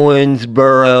That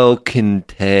Owensboro,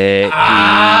 Kentucky.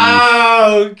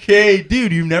 okay,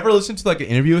 dude. You've never listened to like an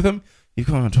interview with him? He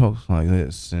kind of talks like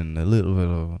this and a little bit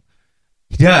of.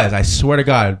 He does. I swear to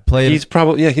God. Play it. He's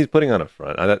probably he's putting on a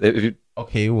front.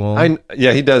 Okay, well.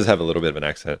 He does have a little bit of an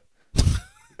accent.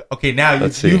 Okay, now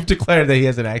Let's see. you've declared that he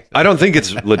has an accent. I don't think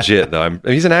it's legit though.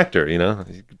 He's an actor, you know.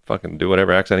 He can fucking do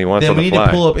whatever accent he wants Then on we the need fly.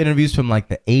 to pull up interviews from like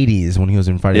the 80s when he was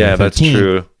in Friday the 13th. Yeah, that's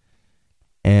true.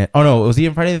 And oh no, was he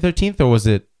in Friday the 13th or was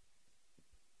it?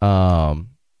 Yeah,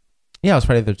 it was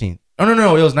Friday the 13th. Oh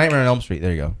no, it was Nightmare on Elm Street.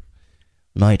 There you go.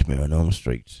 Nightmare on Elm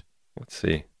Street. Let's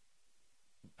see.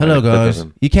 Hello That guys.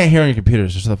 doesn't- You can't hear on your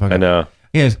computers. Just the fuck I up. know.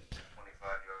 Yes.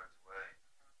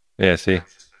 Yeah, see,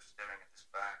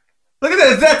 Look at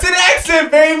this. That's an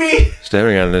accent, baby.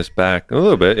 staring at his back a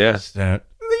little bit. Yeah,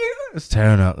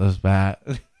 Staring out this back.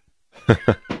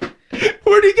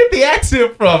 Where do you get the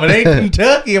accent from? It ain't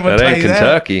Kentucky. I'm gonna that tell ain't you that.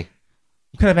 Kentucky.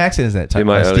 What kind of accent is that? In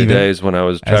my early Steven? days when I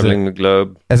was traveling the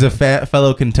globe. As a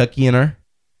fellow Kentuckianer.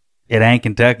 It ain't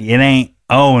Kentucky. It ain't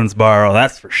Owensboro.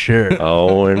 That's for sure.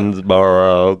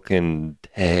 Owensboro,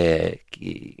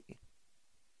 Kentucky.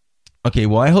 Okay,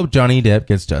 well, I hope Johnny Depp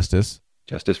gets justice.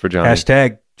 Justice for Johnny.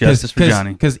 Hashtag Justice for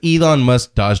Johnny. Because Elon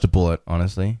Musk dodged a bullet,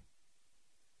 honestly.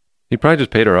 He probably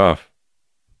just paid her off.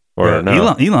 Or Yeah,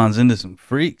 no. Elon's into some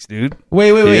freaks, dude. Wait.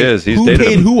 He is. He's who dated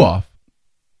paid him. who off?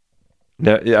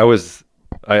 No, yeah,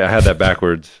 I had that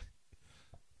backwards.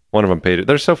 One of them paid it.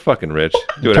 They're so fucking rich.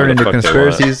 Do whatever Turn the into fuck they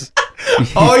want. conspiracies.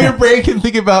 All your brain can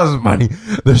think about is money.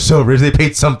 They're so rich. They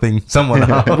paid someone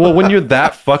off. Well, when you're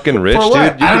that fucking rich, For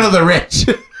what? dude. I don't know. They're rich.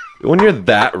 When you're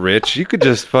that rich, you could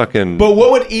just fucking. But what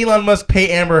would Elon Musk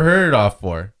pay Amber Heard off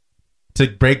for? To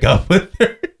break up with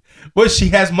her? Well, she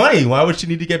has money. Why would she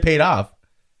need to get paid off?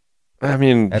 I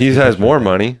mean, That's he the has best more thing.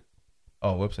 money.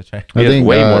 Oh, whoops! I tried. He I has think,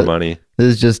 way more money.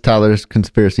 This is just Tyler's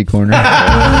conspiracy corner.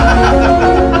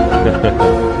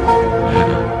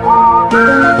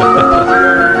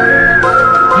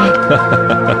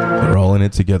 We're all in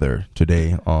it together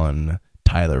today on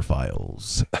Tyler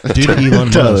Files. Did Elon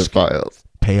Tyler Musk Files.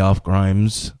 pay off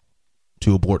Grimes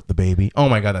to abort the baby? Oh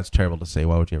my God, that's terrible to say.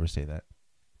 Why would you ever say that?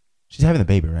 She's having the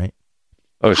baby, right?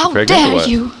 Oh, is she How pregnant or dare what?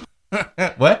 you?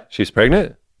 What? She's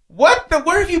pregnant? What?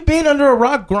 Where have you been under a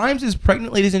rock? Grimes is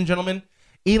pregnant, ladies and gentlemen.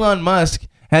 Elon Musk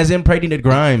has impregnated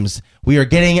Grimes. We are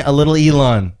getting a little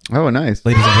Elon, Oh, nice.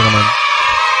 ladies and gentlemen.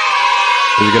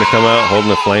 Is he going to come out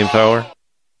holding a flamethrower?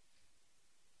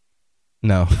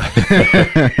 No.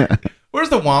 Where's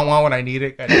the wah wah when I need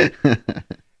it?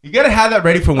 You gotta have that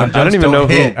ready for when I don't jokes even know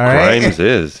hit, who all right? Grimes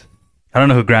is. I don't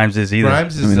know who Grimes is either.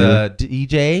 Grimes is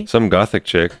DJ. Some gothic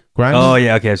chick. Grimes. Oh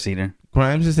yeah, okay, I've seen her.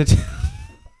 Grimes is a.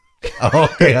 Oh,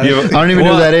 okay. You- I don't even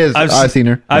know Well, who that is. I've seen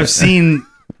her. I've seen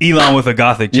Elon with a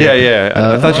gothic chick. Yeah,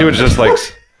 yeah. I thought she was just like.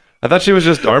 I thought she was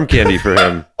just arm candy for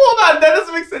him. Hold on, that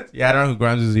doesn't make sense. Yeah, I don't know who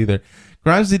Grimes is either.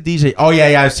 Grimes is a DJ. Oh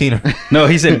yeah, I've seen her. No,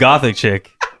 he said gothic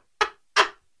chick.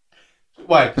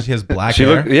 Why? Because she has black She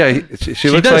hair. look. Yeah, she She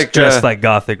looks does like dress like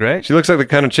gothic, right? She looks like the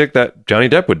kind of chick that Johnny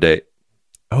Depp would date.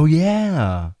 Oh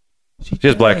yeah. She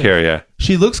has black does. hair. Yeah.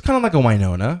 She looks kind of like a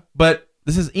Winona, but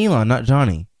this is Elon, not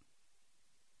Johnny.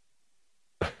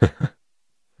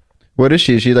 What is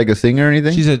she? Is she like a singer or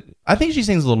anything? I think she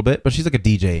sings a little bit, but she's like a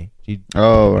DJ.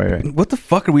 Oh, right. What the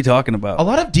fuck are we talking about? A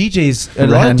lot of DJs. A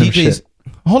lot of Random DJs. shit.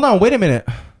 Hold on, wait a minute.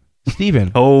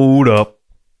 Steven. Hold up.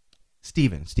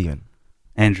 Steven.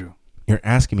 Andrew. You're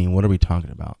asking me, what are we talking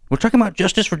about? We're talking about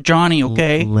justice for Johnny,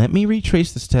 okay? Let me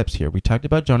retrace the steps here. We talked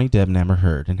about Johnny Depp and Amber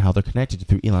Heard and how they're connected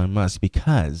through Elon Musk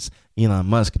because Elon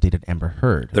Musk dated Amber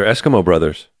Heard. They're Eskimo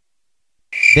brothers.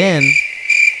 Then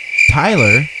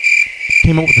Tyler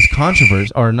came up with this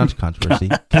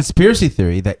conspiracy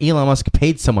theory that Elon Musk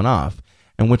paid someone off,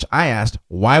 in which I asked,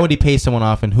 why would he pay someone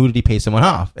off and who did he pay someone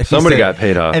off? And Somebody got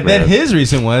paid off. And man. then his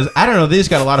reason was, I don't know, they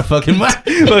just got a lot of fucking money.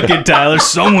 Fucking Tyler,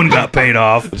 someone got paid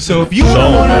off. So if you're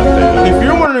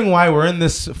wondering why we're in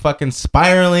this fucking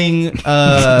spiraling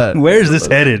where's this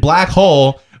headed? black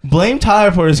hole, blame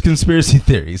Tyler for his conspiracy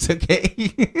theories, okay?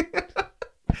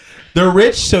 They're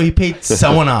rich, so he paid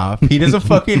someone off. He doesn't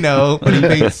fucking know, but he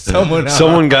paid someone off.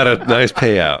 Someone got a nice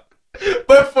payout.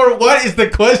 But for what is the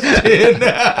question?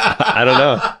 I don't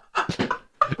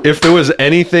know. If there was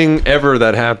anything ever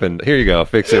that happened, here you go.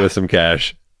 Fix it with some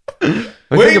cash.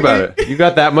 Think about it. You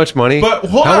got that much money. But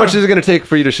how much is it going to take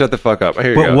for you to shut the fuck up?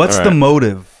 Here you go. But what's All the right.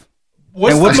 motive?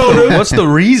 What's And the motive? What's the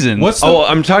reason? Oh,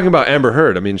 I'm talking about Amber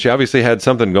Heard. I mean, she obviously had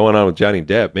something going on with Johnny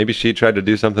Depp. Maybe she tried to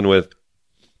do something with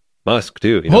Musk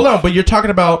too. Hold on, but you're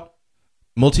talking about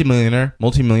multi-billionaire.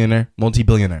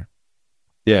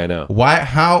 Yeah, I know. Why?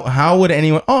 How would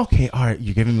anyone? Oh, okay, all right.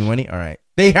 You're giving me money. All right.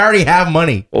 They already have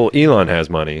money. Well, Elon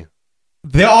has money.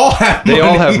 They all have. They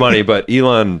all have money, but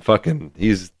Elon fucking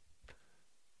he's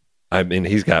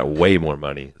got way more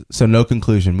money. So no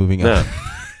conclusion. Moving on. No.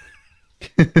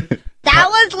 That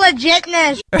was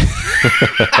legitness.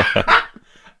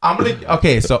 I'm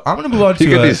gonna move on You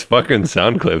get to. these fucking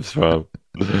sound clips from.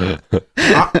 I'm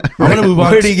gonna move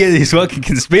on. Where do you get these fucking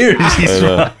conspiracies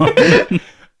from?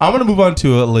 I'm gonna move on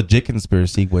to a legit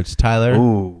conspiracy, which Tyler,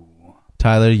 What?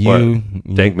 you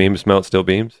Dank memes smell still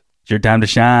beams. It's your time to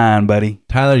shine, buddy.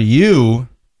 Tyler, you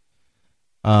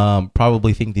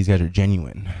probably think these guys are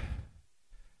genuine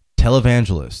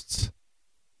televangelists.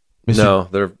 No,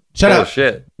 they're Shut full up. of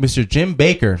shit. Mr. Jim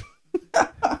Baker,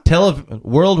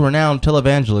 world-renowned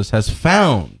televangelist, has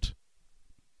found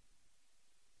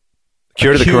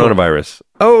Cure to the cure. coronavirus.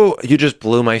 Oh, you just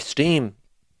blew my steam.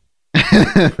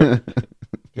 Go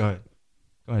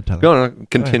ahead, Tyler. Go on,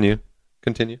 continue.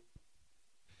 Continue.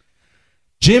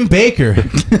 Jim Baker,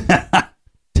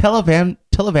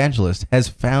 televangelist, has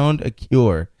found a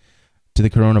cure to the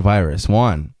coronavirus.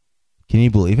 Juan, can you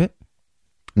believe it?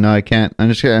 No, I can't. I'm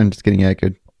just kidding. Yeah, I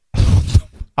could.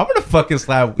 I'm gonna fucking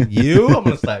slap you. I'm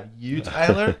gonna slap you,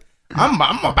 Tyler. I'm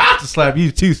about to slap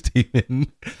you too,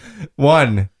 Steven.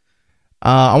 One,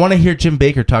 I want to hear Jim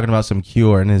Baker talking about some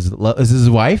cure and is this his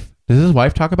wife? Does his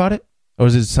wife talk about it, or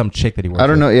is it some chick that he works? I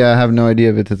don't know. with? Yeah, I have no idea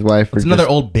if it's his wife or It's another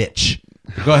old bitch.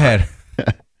 Go ahead,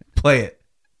 play it.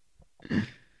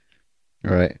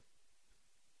 All right.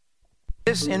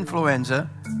 This influenza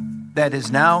that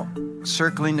is now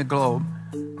circling the globe,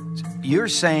 you're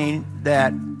saying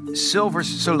that silver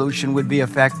solution would be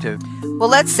effective. Well,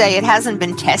 let's say it hasn't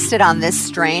been tested on this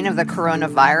strain of the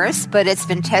coronavirus, but it's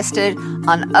been tested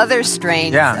on other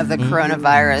strains of the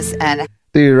coronavirus. And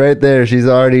Dude, right there, she's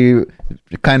already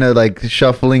kind of like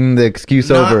shuffling the excuse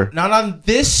over. Not on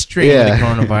this strain of the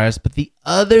coronavirus, but the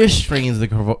other strains of the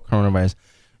coronavirus.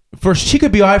 First, she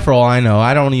could be alright for all I know.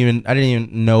 I didn't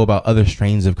even know about other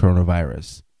strains of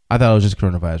coronavirus. I thought it was just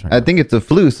coronavirus. Right I think it's a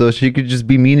flu, so she could just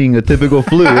be meaning a typical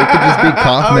flu. It could just be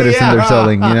cough medicine they're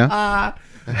selling, you know?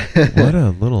 What a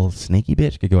little snaky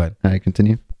bitch. Okay, go ahead. All right,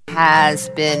 continue. has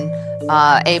been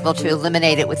able to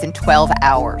eliminate it within 12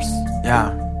 hours.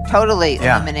 Yeah. Totally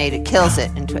eliminate it, kills it,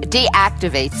 and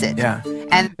deactivates it. Yeah.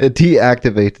 And It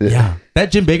deactivates it. Yeah.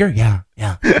 That Jim Baker? Yeah.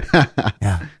 Yeah.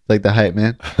 Like the hype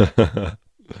man.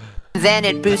 then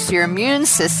it boosts your immune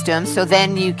system, so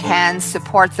then you can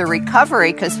support the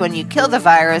recovery, because when you kill the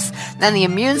virus, then the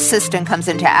immune system comes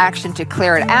into action to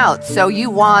clear it out. So you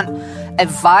want a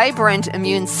vibrant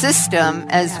immune system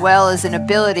as well as an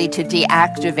ability to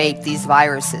deactivate these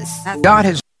viruses. God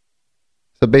has.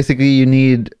 So basically, you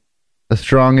need a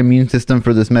strong immune system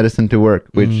for this medicine to work,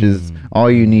 which is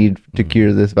all you need to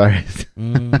cure this virus.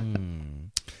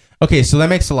 Okay, so that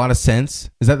makes a lot of sense.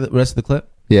 Is that the rest of the clip?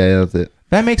 Yeah, that's it.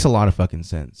 That makes a lot of fucking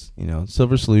sense. You know,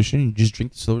 silver solution. You just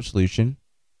drink the silver solution.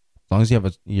 As long as you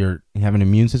have you have an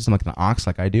immune system like an ox,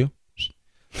 like I do,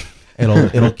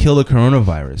 it'll kill the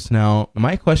coronavirus. Now,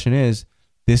 my question is,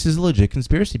 this is a legit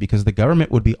conspiracy because the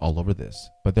government would be all over this,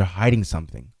 but they're hiding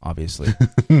something. Obviously,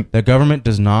 the government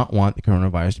does not want the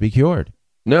coronavirus to be cured.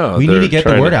 No, we need they're to get the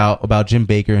trying word to- out about Jim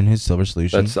Baker and his silver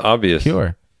solution. That's obvious.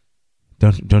 Cure.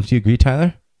 Don't you agree,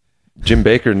 Tyler? Jim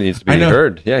Baker needs to be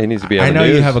heard. Yeah, he needs to be on I the know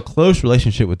you news. have a close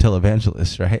relationship with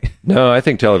televangelists, right? No, I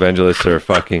think televangelists are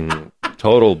fucking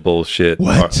total bullshit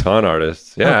con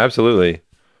artists. Yeah, absolutely.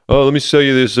 oh, let me sell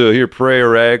you this here prayer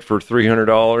rag for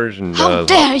 $300 and How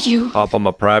dare you? hop on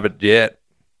my private jet.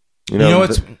 You know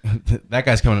what's that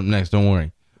guy's coming up next. Don't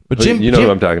worry. But Jim, you know what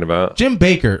I'm talking about. Jim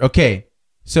Bakker. Okay,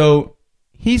 so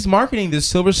he's marketing this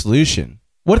silver solution.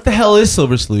 What the hell is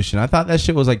silver solution? I thought that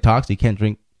shit was like toxic. You can't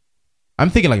drink. I'm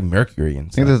thinking like mercury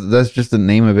and stuff. I think that's just the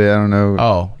name of it. I don't know.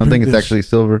 Oh, I don't think it's actually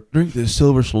silver. Drink this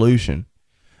silver solution.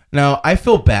 Now, I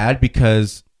feel bad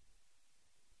because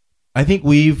I think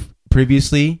we've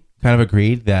previously kind of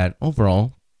agreed that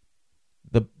overall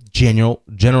the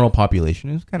general population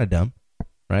is kind of dumb,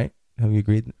 right? Have we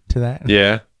agreed to that?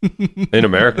 Yeah. In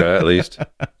America, at least.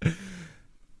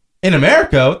 In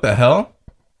America? What the hell?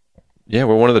 Yeah,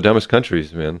 we're one of the dumbest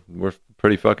countries, man. We're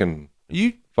pretty fucking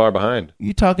far behind.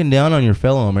 You talking down on your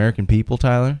fellow American people,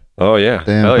 Tyler? Oh, yeah.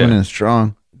 Damn, Hell coming yeah. in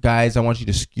strong. Guys, I want you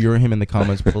to skewer him in the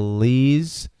comments.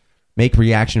 Please make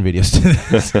reaction videos to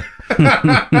this.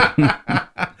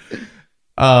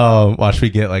 Watch we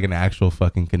get like an actual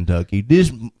fucking Kentucky.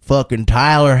 This fucking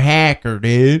Tyler Hacker,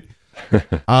 dude.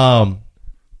 I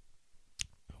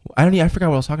forgot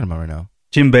what I was talking about right now.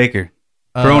 Jim Bakker,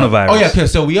 coronavirus. Oh yeah, okay.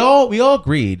 So we all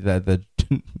agreed that the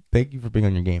thank you for being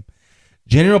on your game.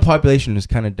 General population is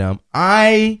kind of dumb.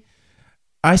 I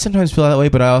sometimes feel that way,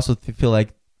 but I also feel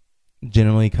like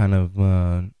generally kind of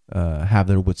have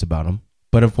their wits about them.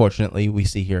 But unfortunately, we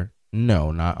see here,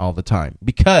 no, not all the time,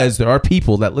 because there are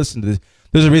people that listen to this.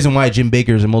 There's a reason why Jim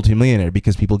Bakker is a multimillionaire,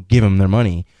 because people give him their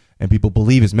money and people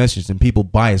believe his message and people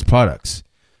buy his products.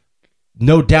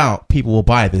 No doubt people will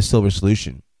buy this silver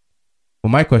solution.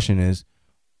 Well, my question is,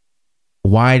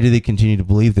 why do they continue to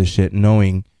believe this shit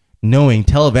knowing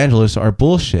televangelists are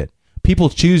bullshit? People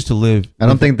choose to live. I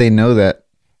don't think they know that.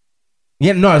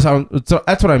 Yeah, no, so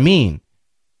that's what I mean.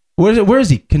 Where is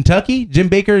he? Kentucky? Jim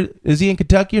Bakker, is he in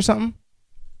Kentucky or something?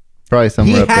 Probably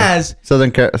somewhere He up there. has,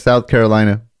 South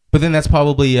Carolina. but then that's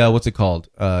probably, what's it called?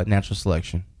 Natural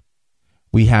selection.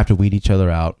 We have to weed each other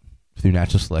out through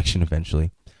natural selection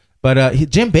eventually. But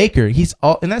Jim Bakker, he's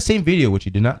all in that same video, which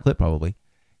you did not clip probably.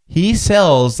 He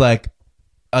sells like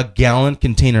a gallon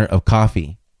container of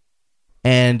coffee,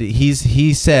 and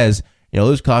he says,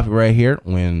 this coffee right here,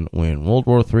 when World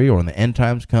War III or when the end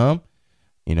times come,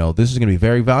 this is going to be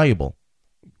very valuable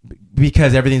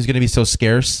because everything's going to be so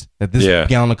scarce that this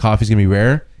gallon of coffee is going to be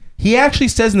rare. He actually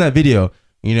says in that video,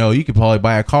 you could probably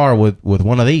buy a car with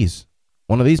one of these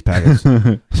packets.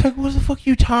 It's like, what the fuck are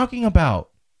you talking about?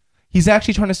 He's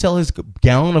actually trying to sell his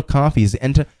gallon of coffees.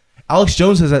 And Alex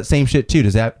Jones has that same shit too.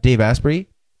 Does that Dave Asprey?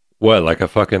 What, like a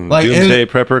fucking doomsday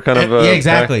prepper kind of? Yeah,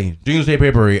 exactly. Pack? Doomsday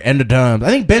prepper, end of times. I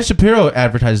think Ben Shapiro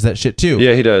advertises that shit too.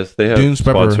 Yeah, he does. They have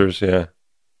sponsors. Yeah.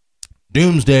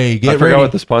 Doomsday. I forgot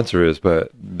what the sponsor is,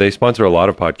 but they sponsor a lot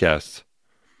of podcasts.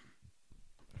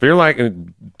 If you're like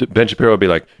Ben Shapiro would be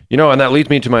like, and that leads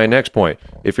me to my next point.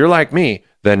 If you're like me,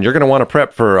 then you're going to want to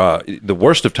prep for the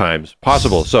worst of times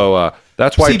possible. So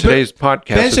that's why today's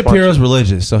podcast. Ben Shapiro's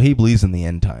religious, so he believes in the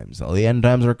end times. So the end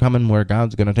times are coming where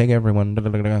God's going to take everyone. Do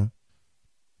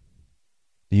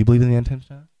you believe in the end times,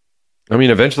 John? I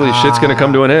mean, eventually shit's going to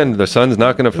come to an end. The sun's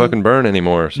not going to fucking burn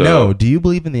anymore. So no. Do you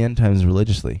believe in the end times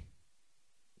religiously?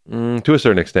 To a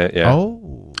certain extent, yeah.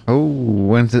 Oh,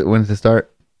 when's it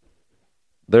start?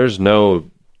 There's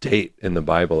no date in the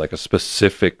Bible, like a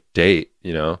specific date.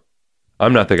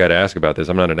 I'm not the guy to ask about this.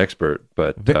 I'm not an expert,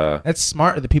 but that's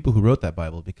smart of the people who wrote that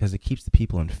Bible because it keeps the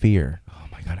people in fear. Oh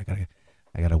my God,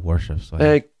 I gotta worship. So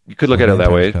you could look at it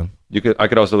that way. I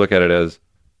could also look at it as,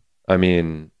 I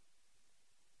mean,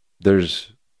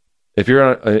 if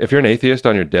you're an atheist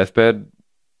on your deathbed,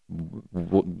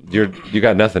 you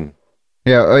got nothing.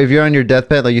 Yeah, if you're on your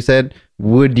deathbed, like you said,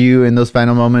 would you in those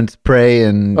final moments pray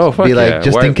and be like,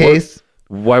 just in case?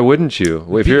 Why wouldn't you?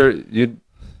 If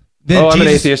I'm an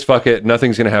atheist, fuck it.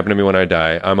 Nothing's going to happen to me when I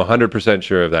die. I'm 100%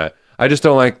 sure of that. I just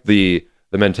don't like the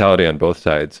mentality on both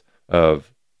sides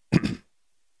of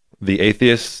the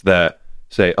atheists that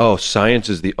say, science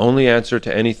is the only answer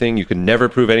to anything. You can never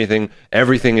prove anything.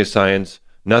 Everything is science.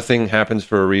 Nothing happens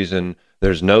for a reason.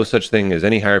 There's no such thing as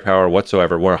any higher power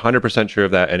whatsoever. We're 100% sure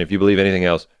of that. And if you believe anything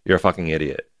else, you're a fucking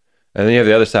idiot. And then you have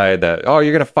the other side that,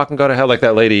 you're going to fucking go to hell, like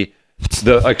that lady.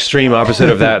 The extreme opposite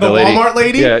of that. the lady, Walmart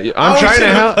lady? Yeah, I'm trying to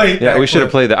help. Yeah, we should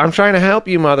have played that. I'm trying to help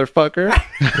you, motherfucker.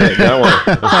 That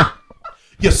one.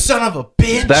 You son of a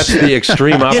bitch. That's the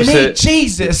extreme opposite. You need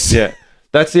Jesus. Yeah,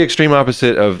 that's the extreme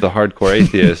opposite of the hardcore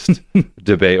atheist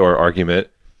debate or argument.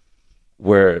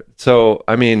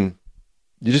 I mean,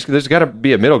 there's got to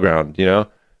be a middle ground,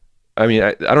 I mean,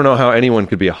 I don't know how anyone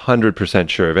could be 100%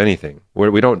 sure of anything.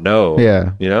 We don't know.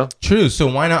 Yeah. True.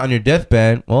 So why not on your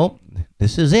deathbed? Well,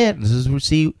 this is it. This is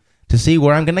to see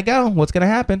where I'm going to go. What's going to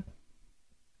happen?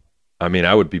 I mean,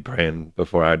 I would be praying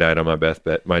before I died on my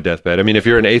deathbed. I mean, if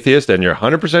you're an atheist and you're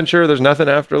 100% sure there's nothing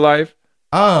after life,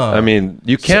 I mean,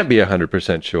 you can't be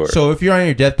 100% sure. So if you're on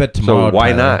your deathbed tomorrow, so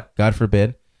why Tyler, not? God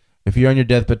forbid, if you're on your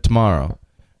deathbed tomorrow,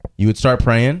 you would start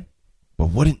praying, but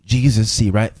wouldn't Jesus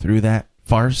see right through that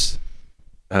farce?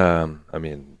 I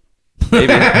mean, maybe,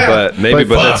 but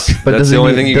that's the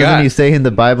only thing you got. Doesn't he say in the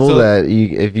Bible that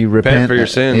if you repent for your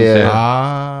sins?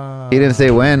 Yeah. He didn't say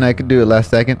when. I could do it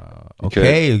last second.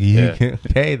 Okay,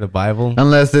 okay, the Bible.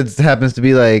 Unless it happens to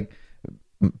be like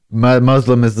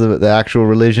Muslim is the actual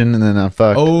religion, and then I'm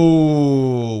fucked.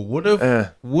 Oh, what if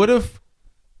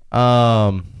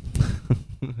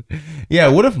yeah,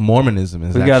 what if Mormonism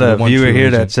is? We got a viewer here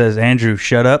that says, "Andrew,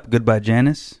 shut up. Goodbye,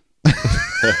 Janice."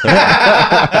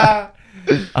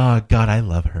 Oh God, I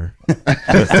love her.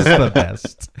 This is the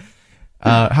best.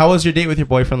 How was your date with your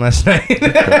boyfriend last night?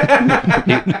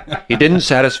 he didn't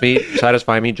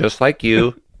satisfy me just like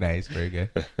you. Nice, very good.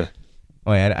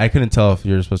 Oh, yeah, I couldn't tell if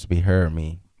you were supposed to be her or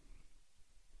me.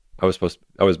 I was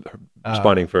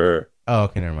responding for her. Oh,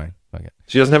 okay, never mind. Okay.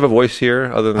 She doesn't have a voice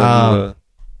here other than.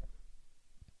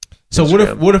 So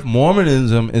what if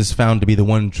Mormonism is found to be the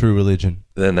one true religion?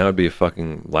 Then that would be a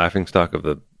fucking laughingstock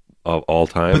of all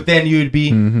time. But then you'd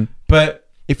be. But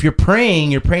if you're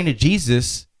praying to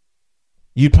Jesus,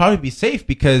 you'd probably be safe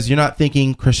because you're not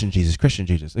thinking Christian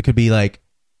Jesus. It could be like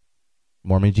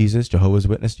Mormon Jesus, Jehovah's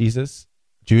Witness Jesus,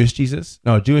 Jewish Jesus.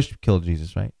 No, Jewish killed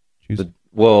Jesus, right?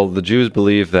 The Jews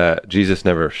believe that Jesus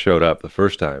never showed up the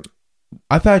first time.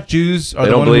 I thought Jews are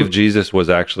they don't believe Jesus was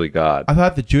actually God. I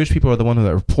thought the Jewish people are the ones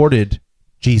that reported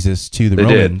Jesus to the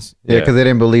Romans. Yeah, because they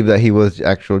didn't believe that he was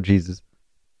actual Jesus.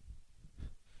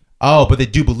 Oh, but they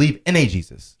do believe in a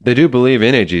Jesus. They do believe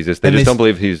in a Jesus. They just don't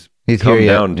believe he's come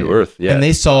down to earth yet. And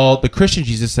they saw the Christian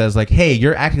Jesus says like, hey,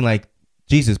 you're acting like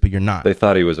Jesus, but you're not. They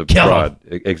thought he was a fraud.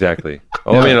 Exactly.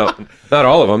 Oh, I mean, not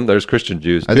all of them. There's Christian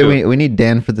Jews too. I think we need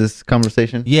Dan for this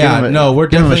conversation. Yeah, we're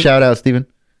give him a shout out, Stephen.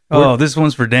 Oh, this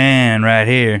one's for Dan right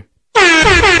here.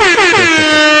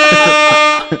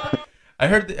 I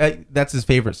heard that's his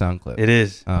favorite sound clip. It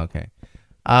is. Oh, okay.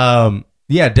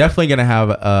 Yeah, definitely gonna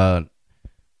have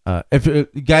if you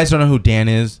guys don't know who Dan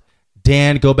is,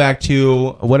 Dan, go back to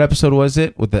what episode was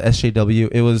it with the SJW?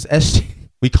 It was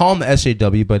we call him the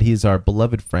SJW, but he's our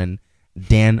beloved friend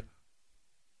Dan.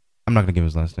 I'm not gonna give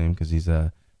his last name because he's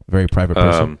a very private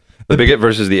person. The Bigot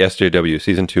versus the SJW,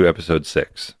 season 2, episode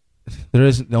 6. There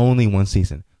is only one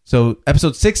season. So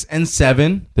episode 6 and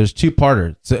 7, there's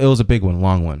 2-parters. So it was a big one,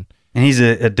 long one. And he's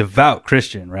a devout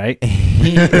Christian, right?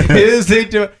 He was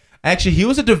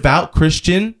a devout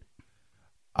Christian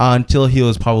until he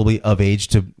was probably of age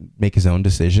to make his own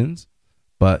decisions.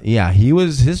 But yeah,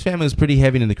 his family was pretty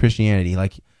heavy into Christianity.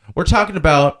 Like, we're talking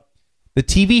about the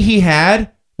TV he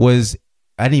had was,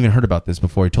 I didn't even heard about this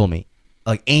before he told me,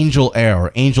 like Angel Air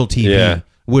or Angel TV,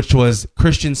 which was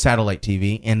Christian satellite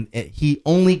TV, and he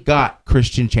only got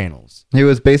Christian channels. He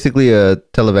was basically a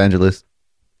televangelist.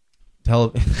 He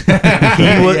was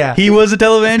a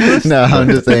televangelist? No, I'm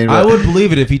just saying. I would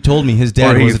believe it if he told me his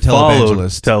dad was a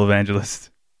televangelist. Televangelist.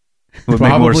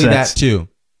 Probably that too.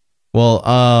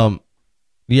 Well,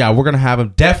 yeah, we're gonna have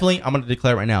him. Definitely, I'm gonna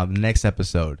declare right now. The next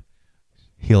episode,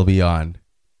 he'll be on.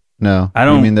 No, I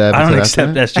don't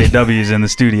accept SJWs in the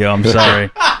studio. I'm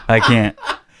sorry, I can't.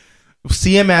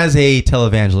 See him as a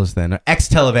televangelist then,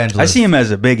 ex-televangelist. I see him as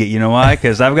a bigot. You know why?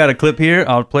 Because I've got a clip here.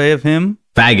 I'll play of him.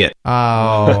 Faggot.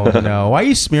 Oh no! Why are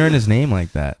you smearing his name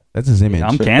like that? That's his image.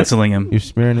 I'm canceling him. You're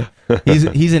smearing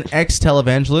it. He's an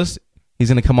ex-televangelist. He's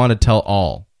gonna come on to tell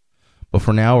all. But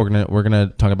for now, we're gonna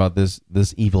talk about this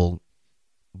evil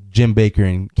Jim Bakker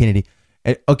and Kennedy.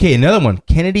 Okay, another one,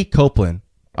 Kennedy Copeland.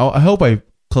 I hope I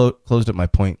closed up my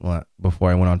point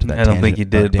before I went on to that. I don't think you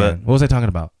did. But what was I talking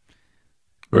about?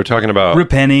 We were talking about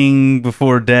repenting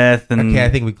before death. And okay, I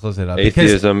think we closed it up.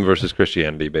 Atheism versus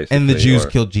Christianity, basically. And the Jews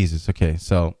killed Jesus. Okay,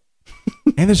 so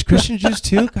and there's Christian Jews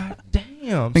too. God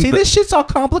damn! See, this shit's all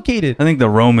complicated. I think the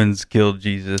Romans killed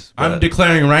Jesus. I'm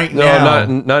declaring right now.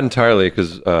 No, not entirely.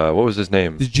 Because what was his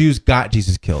name? The Jews got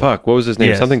Jesus killed. Fuck, what was his name?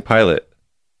 Yes. Something Pilate.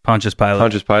 Pontius Pilate.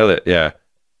 Pontius Pilate. Yeah.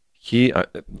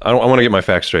 I want to get my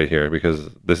facts straight here because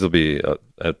this will be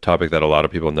a topic that a lot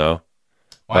of people know.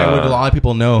 Why would a lot of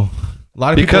people know?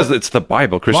 Because it's the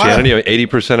Bible. Christianity,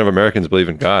 80% of Americans believe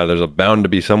in God. There's bound to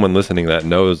be someone listening that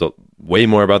knows way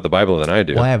more about the Bible than I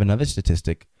do. Well, I have another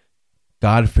statistic.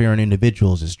 God-fearing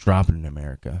individuals is dropping in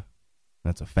America.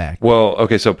 That's a fact. Well,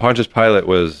 okay, so Pontius Pilate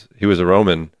was a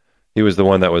Roman. He was the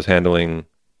one that was handling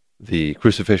the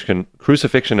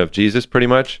crucifixion of Jesus, pretty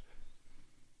much.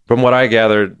 From what I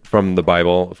gathered from the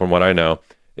Bible, from what I know,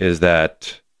 is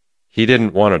that he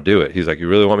didn't want to do it. He's like, you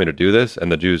really want me to do this?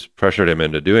 And the Jews pressured him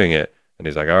into doing it. And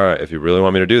he's like, all right, if you really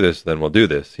want me to do this, then we'll do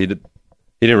this. He didn't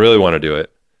really want to do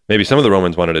it. Maybe some of the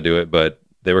Romans wanted to do it, but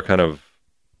they were kind of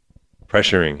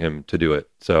pressuring him to do it.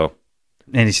 So,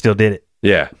 and he still did it.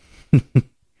 Yeah.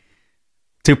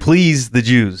 To please the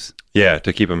Jews. Yeah,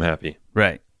 to keep them happy.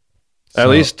 Right. At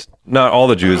least not all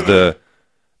the Jews,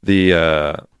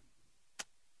 the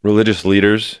religious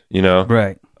leaders,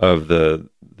 right, of the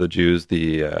Jews,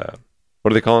 what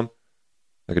do they call them?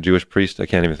 Like a Jewish priest? I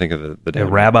can't even think of the damn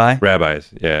rabbi?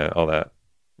 Rabbis, yeah, all that,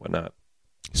 whatnot.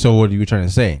 So what are you trying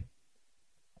to say?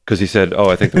 Because he said,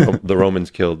 I think the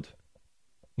Romans killed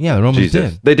Yeah, the Romans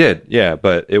Jesus. did. They did, yeah,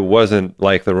 but it wasn't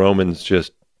like the Romans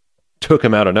just took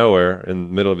him out of nowhere in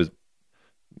the middle of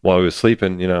while he was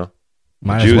sleeping,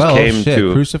 Might as well.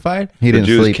 Shit, crucified? He didn't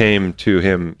Jews sleep. came to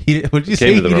him. What did you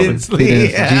say? To the He didn't Romans. sleep.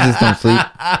 Jesus don't sleep.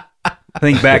 I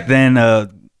think back then,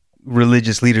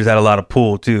 religious leaders had a lot of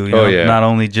pull too. Yeah. Not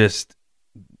only just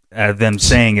them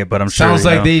saying it, but I'm sure. Sounds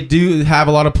like they do have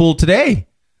a lot of pull today.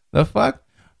 The fuck?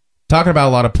 Talking about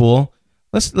a lot of pull.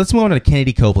 Let's move on to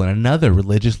Kennedy Copeland, another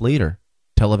religious leader,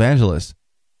 televangelist,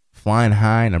 flying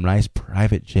high in a nice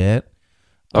private jet.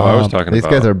 I was talking These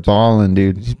about. guys are balling,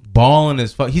 dude. He's balling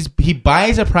as fuck. He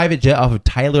buys a private jet off of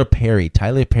Tyler Perry.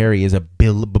 Tyler Perry is a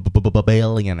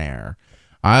billionaire.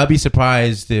 I'll be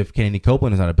surprised if Kennedy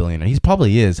Copeland is not a billionaire. He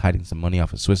probably is, hiding some money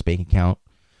off a Swiss bank account.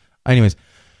 Anyways,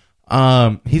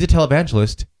 he's a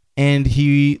televangelist,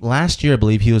 and last year, I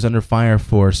believe, he was under fire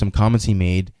for some comments he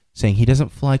made saying he doesn't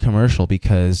fly commercial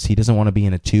because he doesn't want to be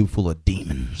in a tube full of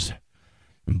demons.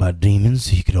 And by demons,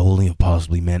 he could only have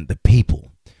possibly meant the people,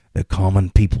 the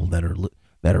common people that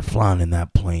are flying in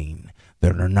that plane,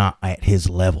 that are not at his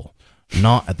level,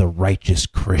 not at the righteous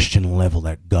Christian level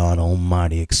that God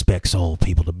Almighty expects all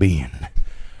people to be in.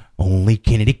 Only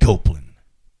Kennedy Copeland.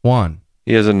 Juan.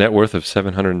 He has a net worth of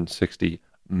 $760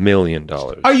 million.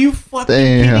 Are you fucking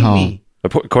kidding me?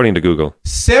 According to Google.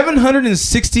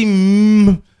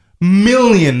 $760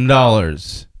 million.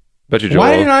 Bet you, Joel.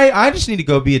 Why didn't I just need to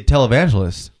go be a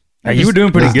televangelist. You were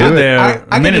doing pretty good there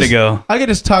a minute ago. I could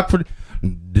just talk for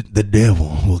the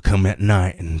devil will come at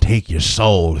night and take your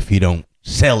soul if you don't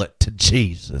sell it to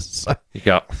Jesus. You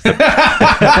got.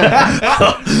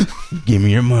 Give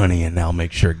me your money and I'll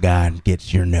make sure God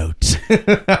gets your notes.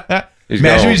 He's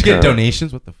Imagine we just get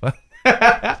donations. What the fuck?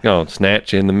 Gonna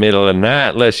snatch you in the middle of the night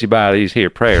unless you buy these here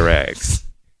prayer rags.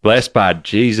 Blessed by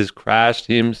Jesus Christ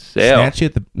himself. Snatch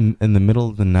you in the middle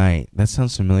of the night. That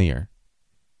sounds familiar.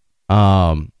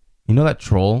 You know that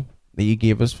troll that you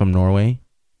gave us from Norway?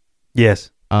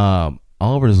 Yes.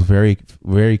 Oliver is very,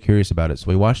 very curious about it. So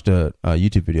we watched a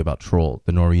YouTube video about Troll,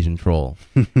 the Norwegian troll.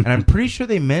 And I'm pretty sure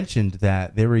they mentioned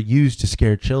that they were used to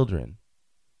scare children.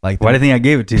 Why do you think I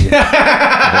gave it to you?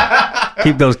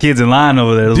 Keep those kids in line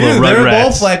over there. Those Dude, little they were rugrats.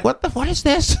 both like, what is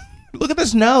this? Look at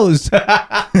this nose.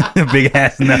 Big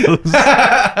ass nose.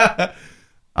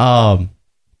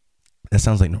 That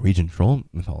sounds like Norwegian troll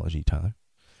mythology, Tyler.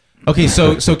 Okay,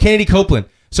 so Kennedy Copeland.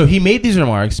 So he made these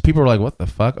remarks. People were like, what the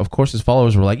fuck? Of course, his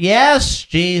followers were like, yes,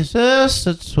 Jesus.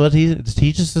 That's what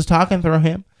Jesus is talking through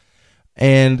him.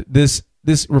 And this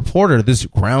reporter, this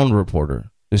ground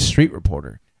reporter, this street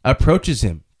reporter, approaches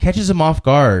him, catches him off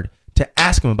guard to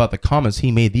ask him about the comments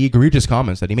he made, the egregious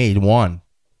comments that he made. Juan,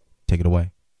 take it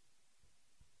away.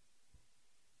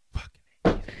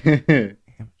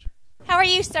 How are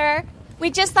you, sir?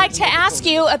 We'd just like to ask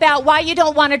you about why you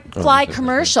don't want to fly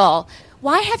commercial.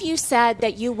 Why have you said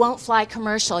that you won't fly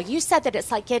commercial? You said that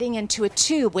it's like getting into a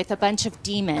tube with a bunch of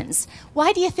demons.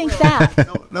 Why do you think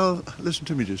that? No, listen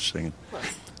to me just a second.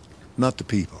 Not the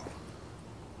people.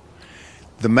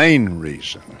 The main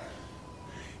reason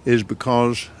is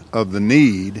because of the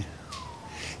need.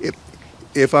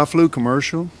 If I flew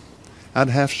commercial, I'd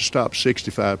have to stop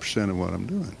 65% of what I'm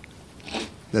doing.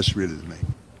 That's really the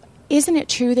main. Isn't it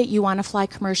true that you want to fly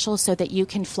commercial so that you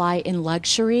can fly in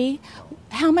luxury?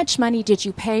 How much money did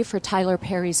you pay for Tyler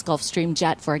Perry's Gulfstream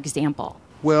jet, for example?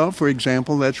 Well, for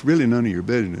example, that's really none of your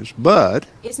business, but...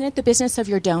 Isn't it the business of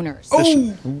your donors?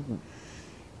 Listen,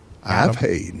 I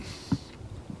paid.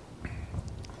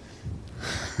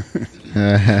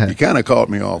 You kind of caught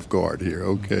me off guard here,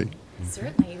 okay?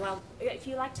 Certainly. Well, if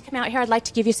you'd like to come out here, I'd like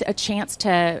to give you a chance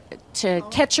to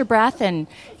catch your breath and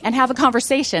have a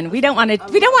conversation. We don't want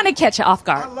to catch you off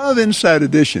guard. I love Inside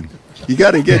Edition. You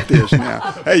got to get this now.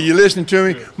 Hey, you listening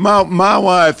to me? My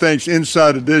wife thinks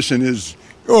Inside Edition is,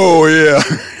 oh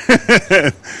yeah.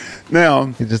 Now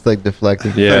he's just like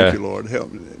deflecting. Yeah. Thank you, Lord.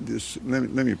 Help me.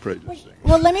 Let me pray this thing.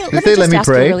 Well, let me just ask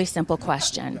a really simple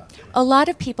question. A lot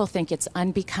of people think it's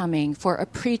unbecoming for a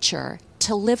preacher to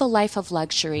to live a life of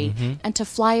luxury and to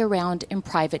fly around in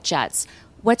private jets.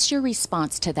 What's your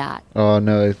response to that? Oh,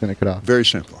 no, it's going to cut off. Very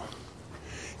simple.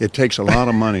 It takes a lot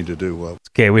of money to do well.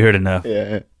 Okay, we heard enough.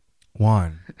 Yeah.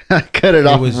 Juan. Cut it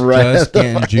off. It was right just at the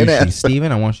getting fucking juicy. end.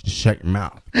 Steven, I want you to shut your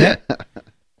mouth. Okay?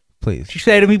 Please. What you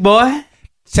say to me, boy?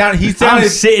 He I'm sounded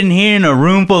sitting here in a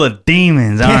room full of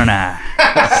demons, aren't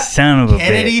I? Son of a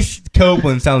Kennedy bitch.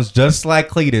 Copeland sounds just like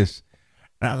Cletus.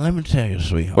 Now, let me tell you,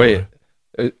 sweetheart. Wait,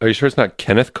 are you sure it's not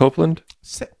Kenneth Copeland?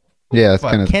 Yeah, it's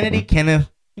Fuck, kind of Kennedy, Kenneth.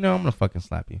 You know, I'm going to fucking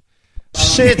slap you.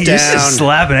 Sit You're just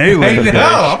slapping everyone. I know.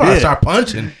 I'm going to start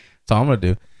punching. That's all I'm going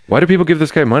to do. Why do people give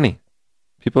this guy money?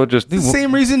 People are just It's the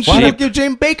same reason people give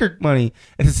James Baker money.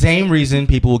 It's the same reason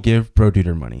people will give Pro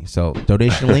Duder money. So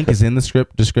donation link is in the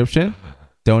description.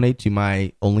 Donate to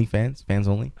my OnlyFans. Fans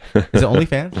only. Is it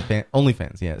OnlyFans?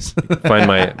 OnlyFans, yes. Find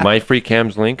my free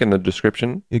cams link in the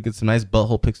description. You get some nice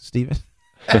butthole pics of Steven.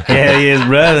 Yeah, he is,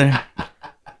 brother.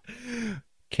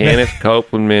 Kenneth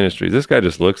Copeland Ministries. This guy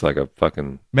just looks like a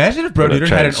fucking... Imagine if Bro gonna Duder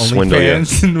try had and an swindle you.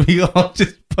 OnlyFans and we all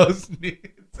just post nudes.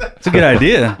 It's a good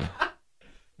idea.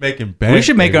 Making bank. We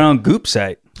should make our own Goop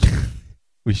site.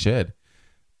 We should.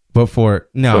 But for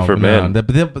men. Pocket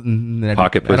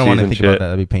pussies I don't want to and think shit. about that.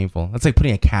 That'd be painful. That's like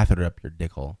putting a catheter up your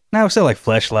dick hole. Now we sell like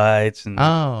fleshlights and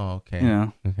Oh, okay. You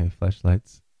know. Okay,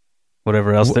 flashlights.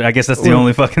 whatever else. I guess that's the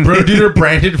only fucking Bro Duder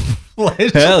branded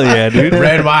flash. Hell yeah, dude.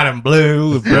 Red, white, and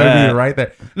blue with Bro Duder right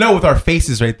there. No, with our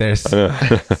faces right there. So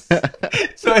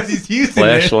as he's using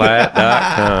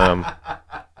Flashlight.com.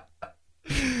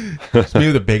 It's me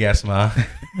with a big ass smile.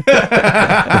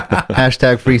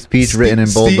 Hashtag free speech written in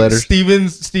bold letters.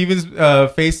 Steven's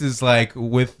face is like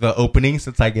with the opening,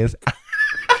 so it's like this.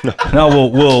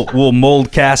 No, we'll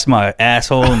mold cast my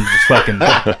asshole and just fucking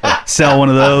sell one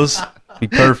of those. Be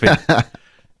perfect.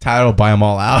 Tyler will buy them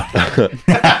all out.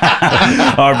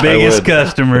 Our biggest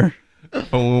customer.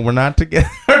 But we're not together.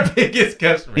 Our biggest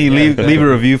customer. Hey, leave a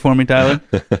review for me, Tyler.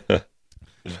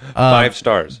 5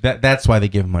 stars. That's why they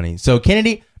give money. So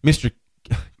Kennedy, Mr.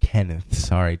 Kenneth.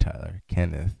 Sorry, Tyler.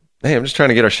 Kenneth. Hey, I'm just trying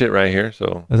to get our shit right here.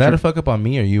 So Was that a fuck up on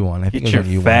me or you on? I think Get it was your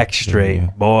on you. facts straight,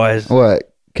 boys.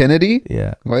 What? Kennedy?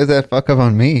 Yeah. Why is that fuck up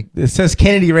on me? It says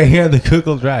Kennedy right here on the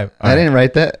Google Drive. I didn't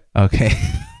write that. Okay.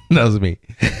 That was me.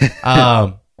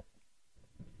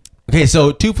 Okay,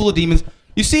 so Too Full of Demons.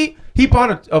 You see, he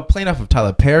bought a plane off of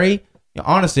Tyler Perry.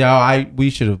 Honestly, we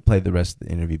should have played the rest of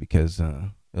the interview because it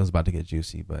was about to get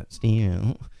juicy. But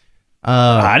Steve,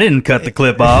 I didn't cut the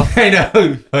clip off. I know,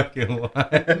 you fucking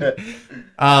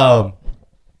lied.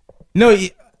 No,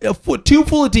 Too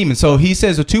Full of Demons. So he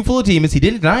says, Too Full of Demons. He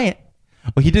didn't deny it.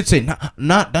 Well, he did say,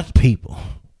 not that's people.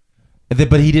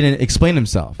 But he didn't explain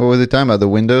himself. What was it talking about? The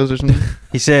windows or something?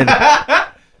 He said,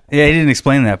 yeah, he didn't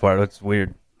explain that part. That's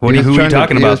weird. Who are you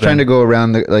talking about? He was trying to go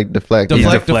around deflect.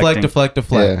 Deflect.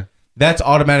 Yeah. That's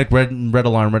automatic red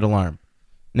alarm.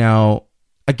 Now,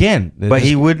 again, But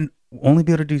he would only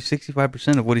be able to do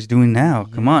 65% of what he's doing now.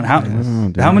 Come on.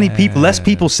 How many people, less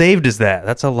people saved is that?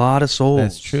 That's a lot of souls.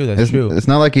 That's true. That's true. It's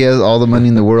not like he has all the money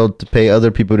in the world to pay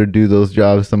other people to do those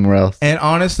jobs somewhere else. And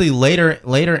honestly, later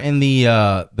in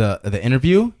the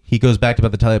interview, he goes back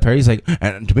about the Tyler Perry. He's like,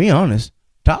 and to be honest,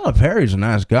 Tyler Perry's a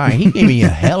nice guy. He gave me a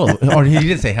hell of, or he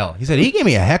didn't say hell. He said he gave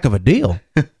me a heck of a deal.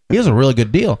 He was a really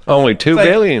good deal. Only $2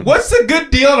 billion. What's a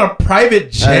good deal on a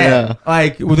private jet?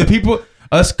 Like with the people,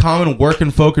 us common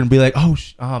working folk, and be like,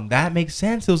 that makes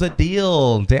sense. It was a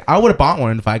deal. I would have bought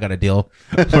one if I got a deal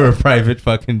for a private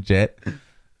fucking jet.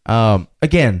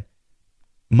 Again,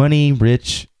 money,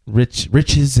 riches,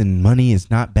 and money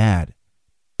is not bad.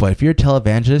 But if you're a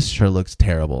televangelist, sure looks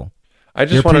terrible. I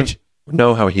just want to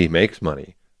know how he makes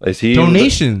money. Is he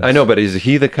donations? I know, but is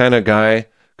he the kind of guy?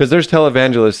 Because there's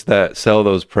televangelists that sell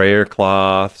those prayer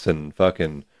cloths and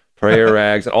fucking prayer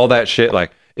rags and all that shit.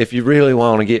 Like, if you really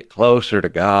want to get closer to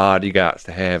God, you got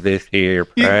to have this here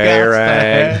prayer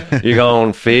rag. You're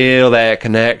going to feel that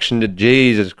connection to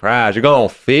Jesus Christ. You're going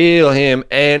to feel him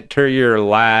enter your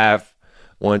life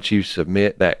once you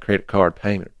submit that credit card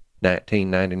payment.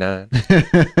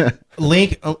 $19.99.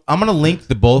 I'm gonna link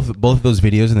both of those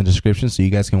videos in the description so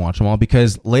you guys can watch them all,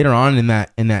 because later on in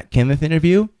that Kenneth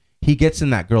interview, he gets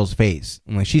in that girl's face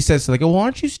and like she says like, "Oh,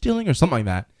 aren't you stealing?" or something like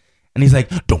that, and he's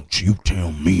like, "Don't you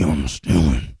tell me I'm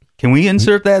stealing." Can we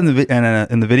insert that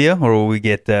in the video, or will we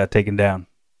get taken down?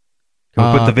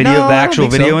 Can we put the actual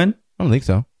video in? I don't think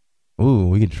so. Ooh,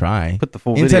 we can try. Put the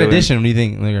full Inside video edition. in. What do you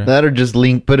think? That or just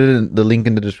put it in the link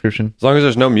in the description. As long as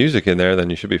there's no music in there,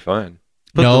 then you should be fine.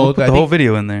 Put the whole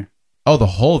video in there. Oh, the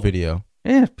whole video.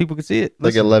 Yeah, people can see it.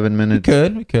 Like 11 minutes.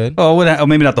 We could. Oh,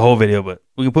 maybe not the whole video, but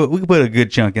we can put a good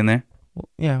chunk in there. Well,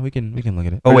 yeah, we can look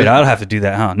at it. Oh wait, I'll have to do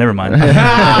that, huh? Never mind.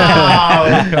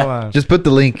 Oh, come on. Just put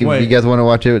the link if Wait. you guys want to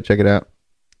watch it. Check it out.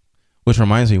 Which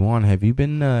reminds me, Juan, have you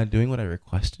been doing what I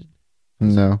requested?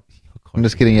 No, I'm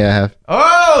just kidding. Yeah, I have.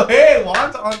 Oh, hey,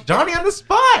 Juan's on Johnny on the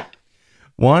spot.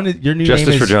 Juan, your new Justice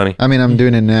name is for Johnny. I mean, I'm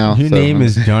doing it now. Your name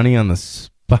is Johnny on the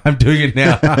spot. I'm doing it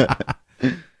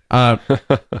now.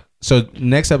 So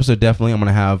next episode, definitely, I'm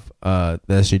gonna have the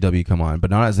SJW come on, but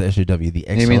not as the SJW. The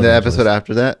You mean the episode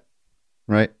after that,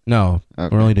 right? No,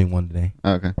 Okay. we're only doing one today.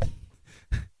 Okay.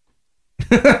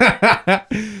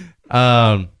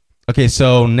 Okay,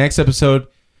 so next episode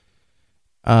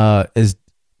is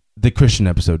the Christian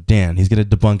episode. Dan, he's gonna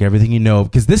debunk everything you know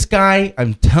because this guy,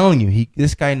 I'm telling you,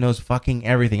 this guy knows fucking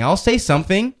everything. I'll say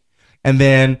something, and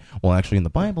then, well, actually, in the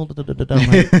Bible,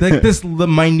 like this, the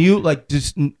minute, like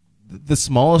just the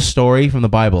smallest story from the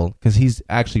Bible, because he's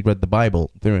actually read the Bible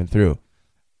through and through.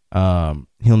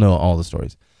 He'll know all the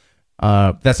stories.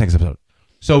 That's next episode.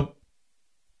 So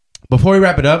before we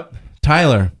wrap it up,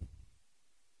 Tyler,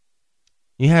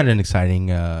 you had an exciting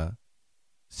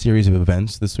series of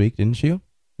events this week, didn't you?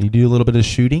 You do a little bit of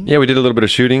shooting? Yeah, we did a little bit of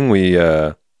shooting. We,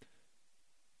 a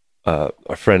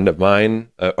friend of mine,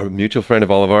 a mutual friend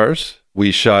of all of ours,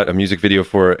 we shot a music video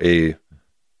for a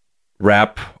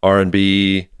rap,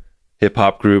 R&B,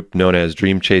 hip-hop group known as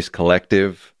Dream Chase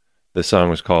Collective. The song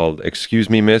was called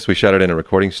Excuse Me Miss. We shot it in a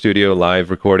recording studio,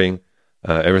 live recording.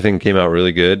 Everything came out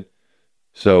really good.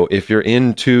 So if you're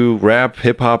into rap,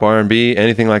 hip-hop, R&B,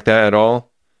 anything like that at all,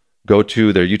 go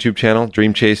to their YouTube channel,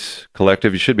 Dream Chase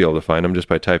Collective. You should be able to find them just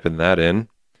by typing that in.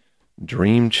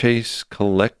 Dream Chase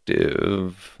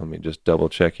Collective. Let me just double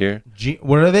check here.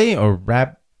 What are they? Or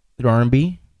rap,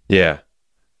 R&B? Yeah.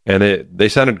 And they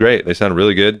sounded great. They sounded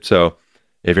really good. So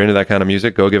if you're into that kind of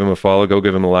music, go give them a follow, go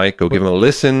give them a like, go give them a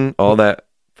listen, all that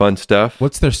fun stuff.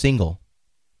 What's their single?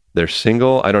 Their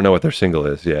single? I don't know what their single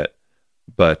is yet.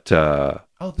 But oh,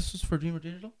 this was for Dreamer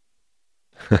Digital?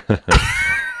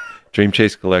 Dream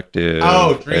Chase Collective.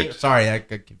 Oh, sorry, I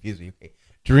got confused. Okay.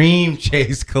 Dream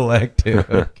Chase Collective.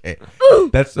 Okay.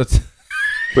 that's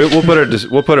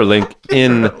We'll put a link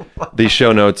in the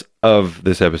show notes of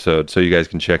this episode so you guys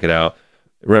can check it out.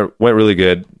 It went really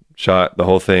good. Shot the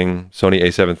whole thing. Sony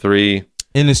A7 III.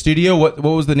 In the studio? What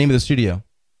was the name of the studio?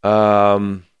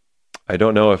 I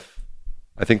don't know if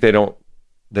I think they only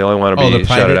want to be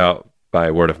shouted out by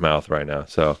word of mouth right now.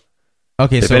 So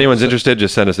okay, if anyone's interested,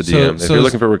 just send us a DM. If you're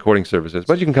looking for recording services,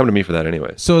 but you can come to me for that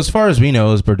anyway. So as far as we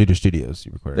know, it's Berduda Studios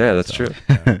you recorded. Yeah, that's true.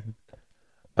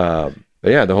 But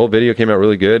yeah, the whole video came out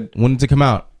really good. When did it come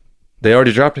out? They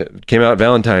already dropped it. It came out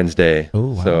Valentine's Day.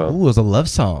 Oh, wow. So it was a love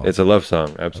song. It's a love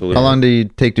song, absolutely. How long did you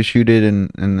take to shoot it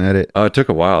and edit? It took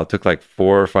a while. It took like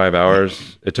 4 or 5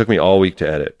 hours. It took me all week to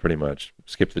edit, pretty much.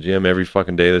 Skipped the gym every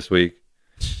fucking day this week.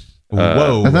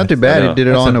 Whoa. That's not too bad. You did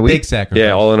it all in a week. Big sacrifice.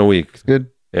 Yeah, all in a week. It's good.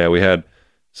 Yeah, we had,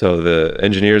 so the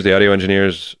engineers, the audio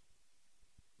engineers,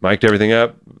 mic'd everything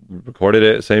up, recorded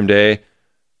it same day,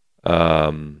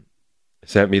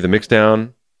 sent me the mix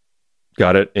down,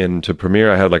 got it into Premiere.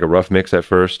 I had like a rough mix at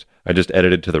first. I just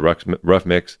edited to the rough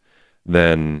mix,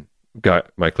 then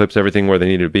got my clips, everything where they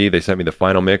needed to be. They sent me the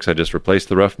final mix. I just replaced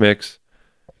the rough mix,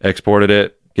 exported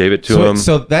it, gave it to them.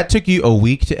 So that took you a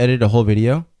week to edit a whole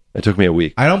video? It took me a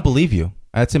week. I don't believe you.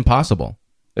 That's impossible.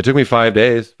 It took me 5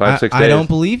 days, 6 days. I don't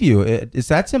believe you.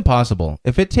 That's impossible.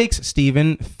 If it takes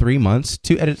Steven 3 months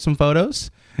to edit some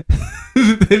photos,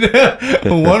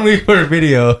 1 week for a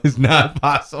video is not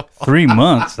possible. 3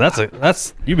 months.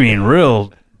 That's you being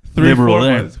real 3 liberal 4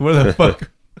 there. months. Where the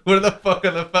fuck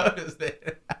are the photos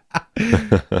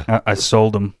there? I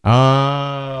sold them.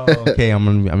 Oh, okay.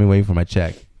 I'm waiting for my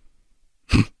check.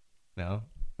 No.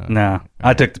 Nah,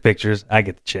 I took the pictures. I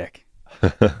get the check.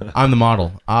 I'm the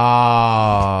model.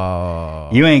 Oh.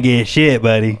 You ain't getting shit,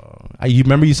 buddy. You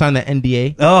remember you signed that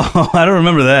NDA? Oh, I don't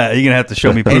remember that. You're gonna have to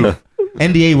show me proof.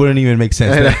 NDA wouldn't even make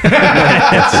sense.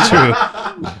 That's true.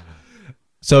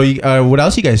 So, what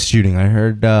else you guys shooting? I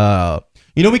heard.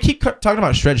 We keep talking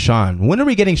about Shred Sean. When are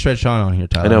we getting Shred Sean on here,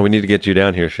 Tyler? I know we need to get you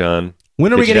down here, Sean.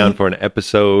 When are we getting down for an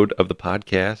episode of the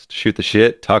podcast? Shoot the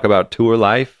shit. Talk about tour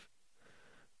life.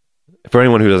 For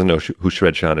anyone who doesn't know who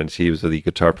Shred Sean is, he was the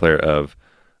guitar player of a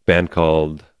band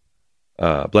called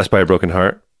Blessed by a Broken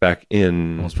Heart back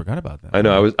in... Almost forgot about that. I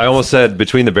know. I almost said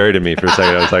Between the Buried and Me for a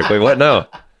second. I was like, wait, what? No.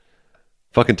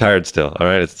 Fucking tired still. All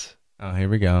right. It's... Oh, here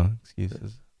we go.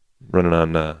 Excuses. Running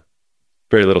on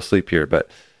very little sleep here.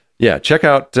 But yeah, check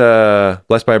out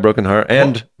Blessed by a Broken Heart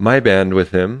and my band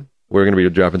with him. We're going to be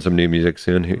dropping some new music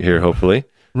soon here, hopefully.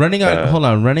 Running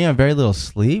on very little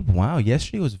sleep? Wow,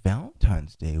 yesterday was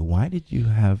Valentine's Day. Why did you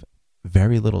have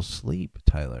very little sleep,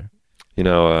 Tyler?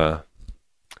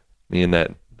 Me and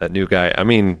that new guy. I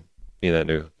mean, me and that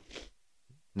new.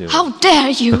 How dare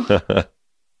you?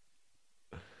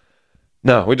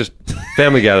 No, we just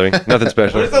family gathering. Nothing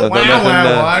special. What is the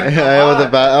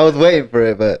I was waiting for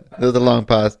it, but it was a long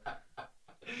pause.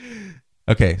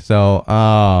 Okay,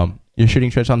 so you're shooting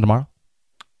Treach On tomorrow?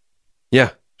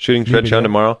 Yeah, shooting Treach On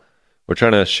tomorrow. We're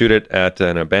trying to shoot it at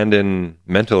an abandoned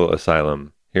mental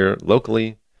asylum here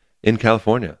locally in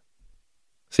California.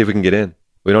 See if we can get in.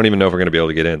 We don't even know if we're going to be able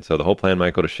to get in, so the whole plan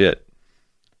might go to shit.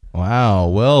 Wow.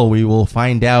 Well, we will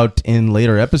find out in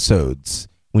later episodes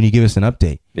when you give us an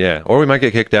update. Yeah, or we might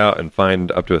get kicked out and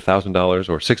fined up to $1,000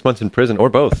 or 6 months in prison, or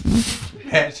both.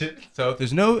 So if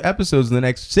there's no episodes in the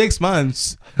next 6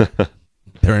 months,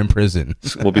 they're in prison.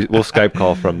 We'll Skype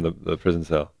call from the prison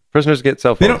cell. Prisoners get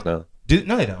cell phones now.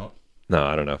 No, they don't. No,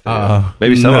 I don't know. If they do.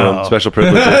 Maybe some of them special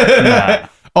privileges. Nah.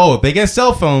 Oh, they get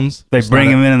cell phones. They bring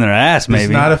them in their ass, maybe.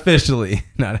 It's not officially.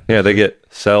 Yeah, they get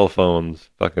cell phones.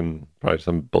 Fucking probably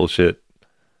some bullshit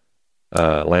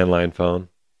landline phone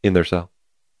in their cell.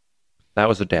 That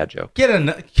was a dad joke. Come on,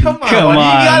 you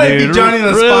gotta be Johnny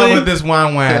the spot with this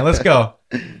wine. Let's go.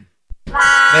 We're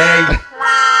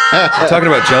talking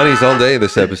about Johnny's all day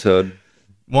this episode.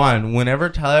 Whenever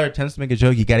Tyler attempts to make a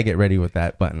joke, you gotta get ready with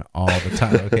that button all the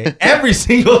time. Okay, every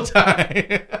single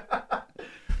time.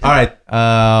 All right,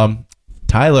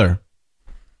 Tyler,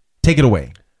 take it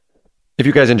away. If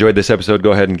you guys enjoyed this episode,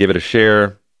 go ahead and give it a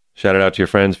share. Shout it out to your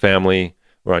friends, family.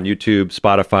 We're on YouTube,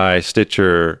 Spotify,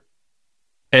 Stitcher,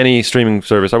 any streaming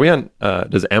service. Are we on?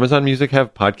 Does Amazon Music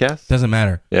have podcasts? Doesn't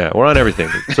matter. Yeah, we're on everything.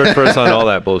 Search for us on all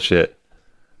that bullshit.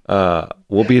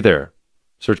 We'll be there.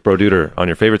 Search Bro Duder on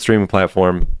your favorite streaming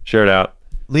platform. Share it out.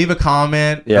 Leave a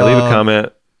comment. Yeah, leave a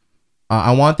comment.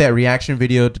 I want that reaction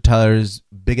video to Tyler's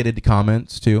bigoted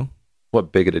comments too.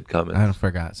 What bigoted comments? I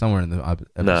forgot. Somewhere in the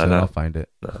episode, I'll find it.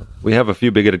 No. We have a few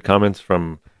bigoted comments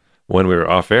from when we were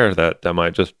off air that I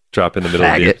might just drop in the middle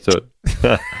of the episode.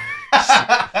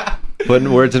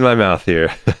 Putting words in my mouth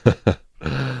here.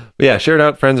 But yeah, share it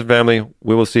out, friends and family.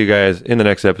 We will see you guys in the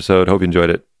next episode. Hope you enjoyed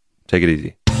it. Take it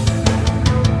easy.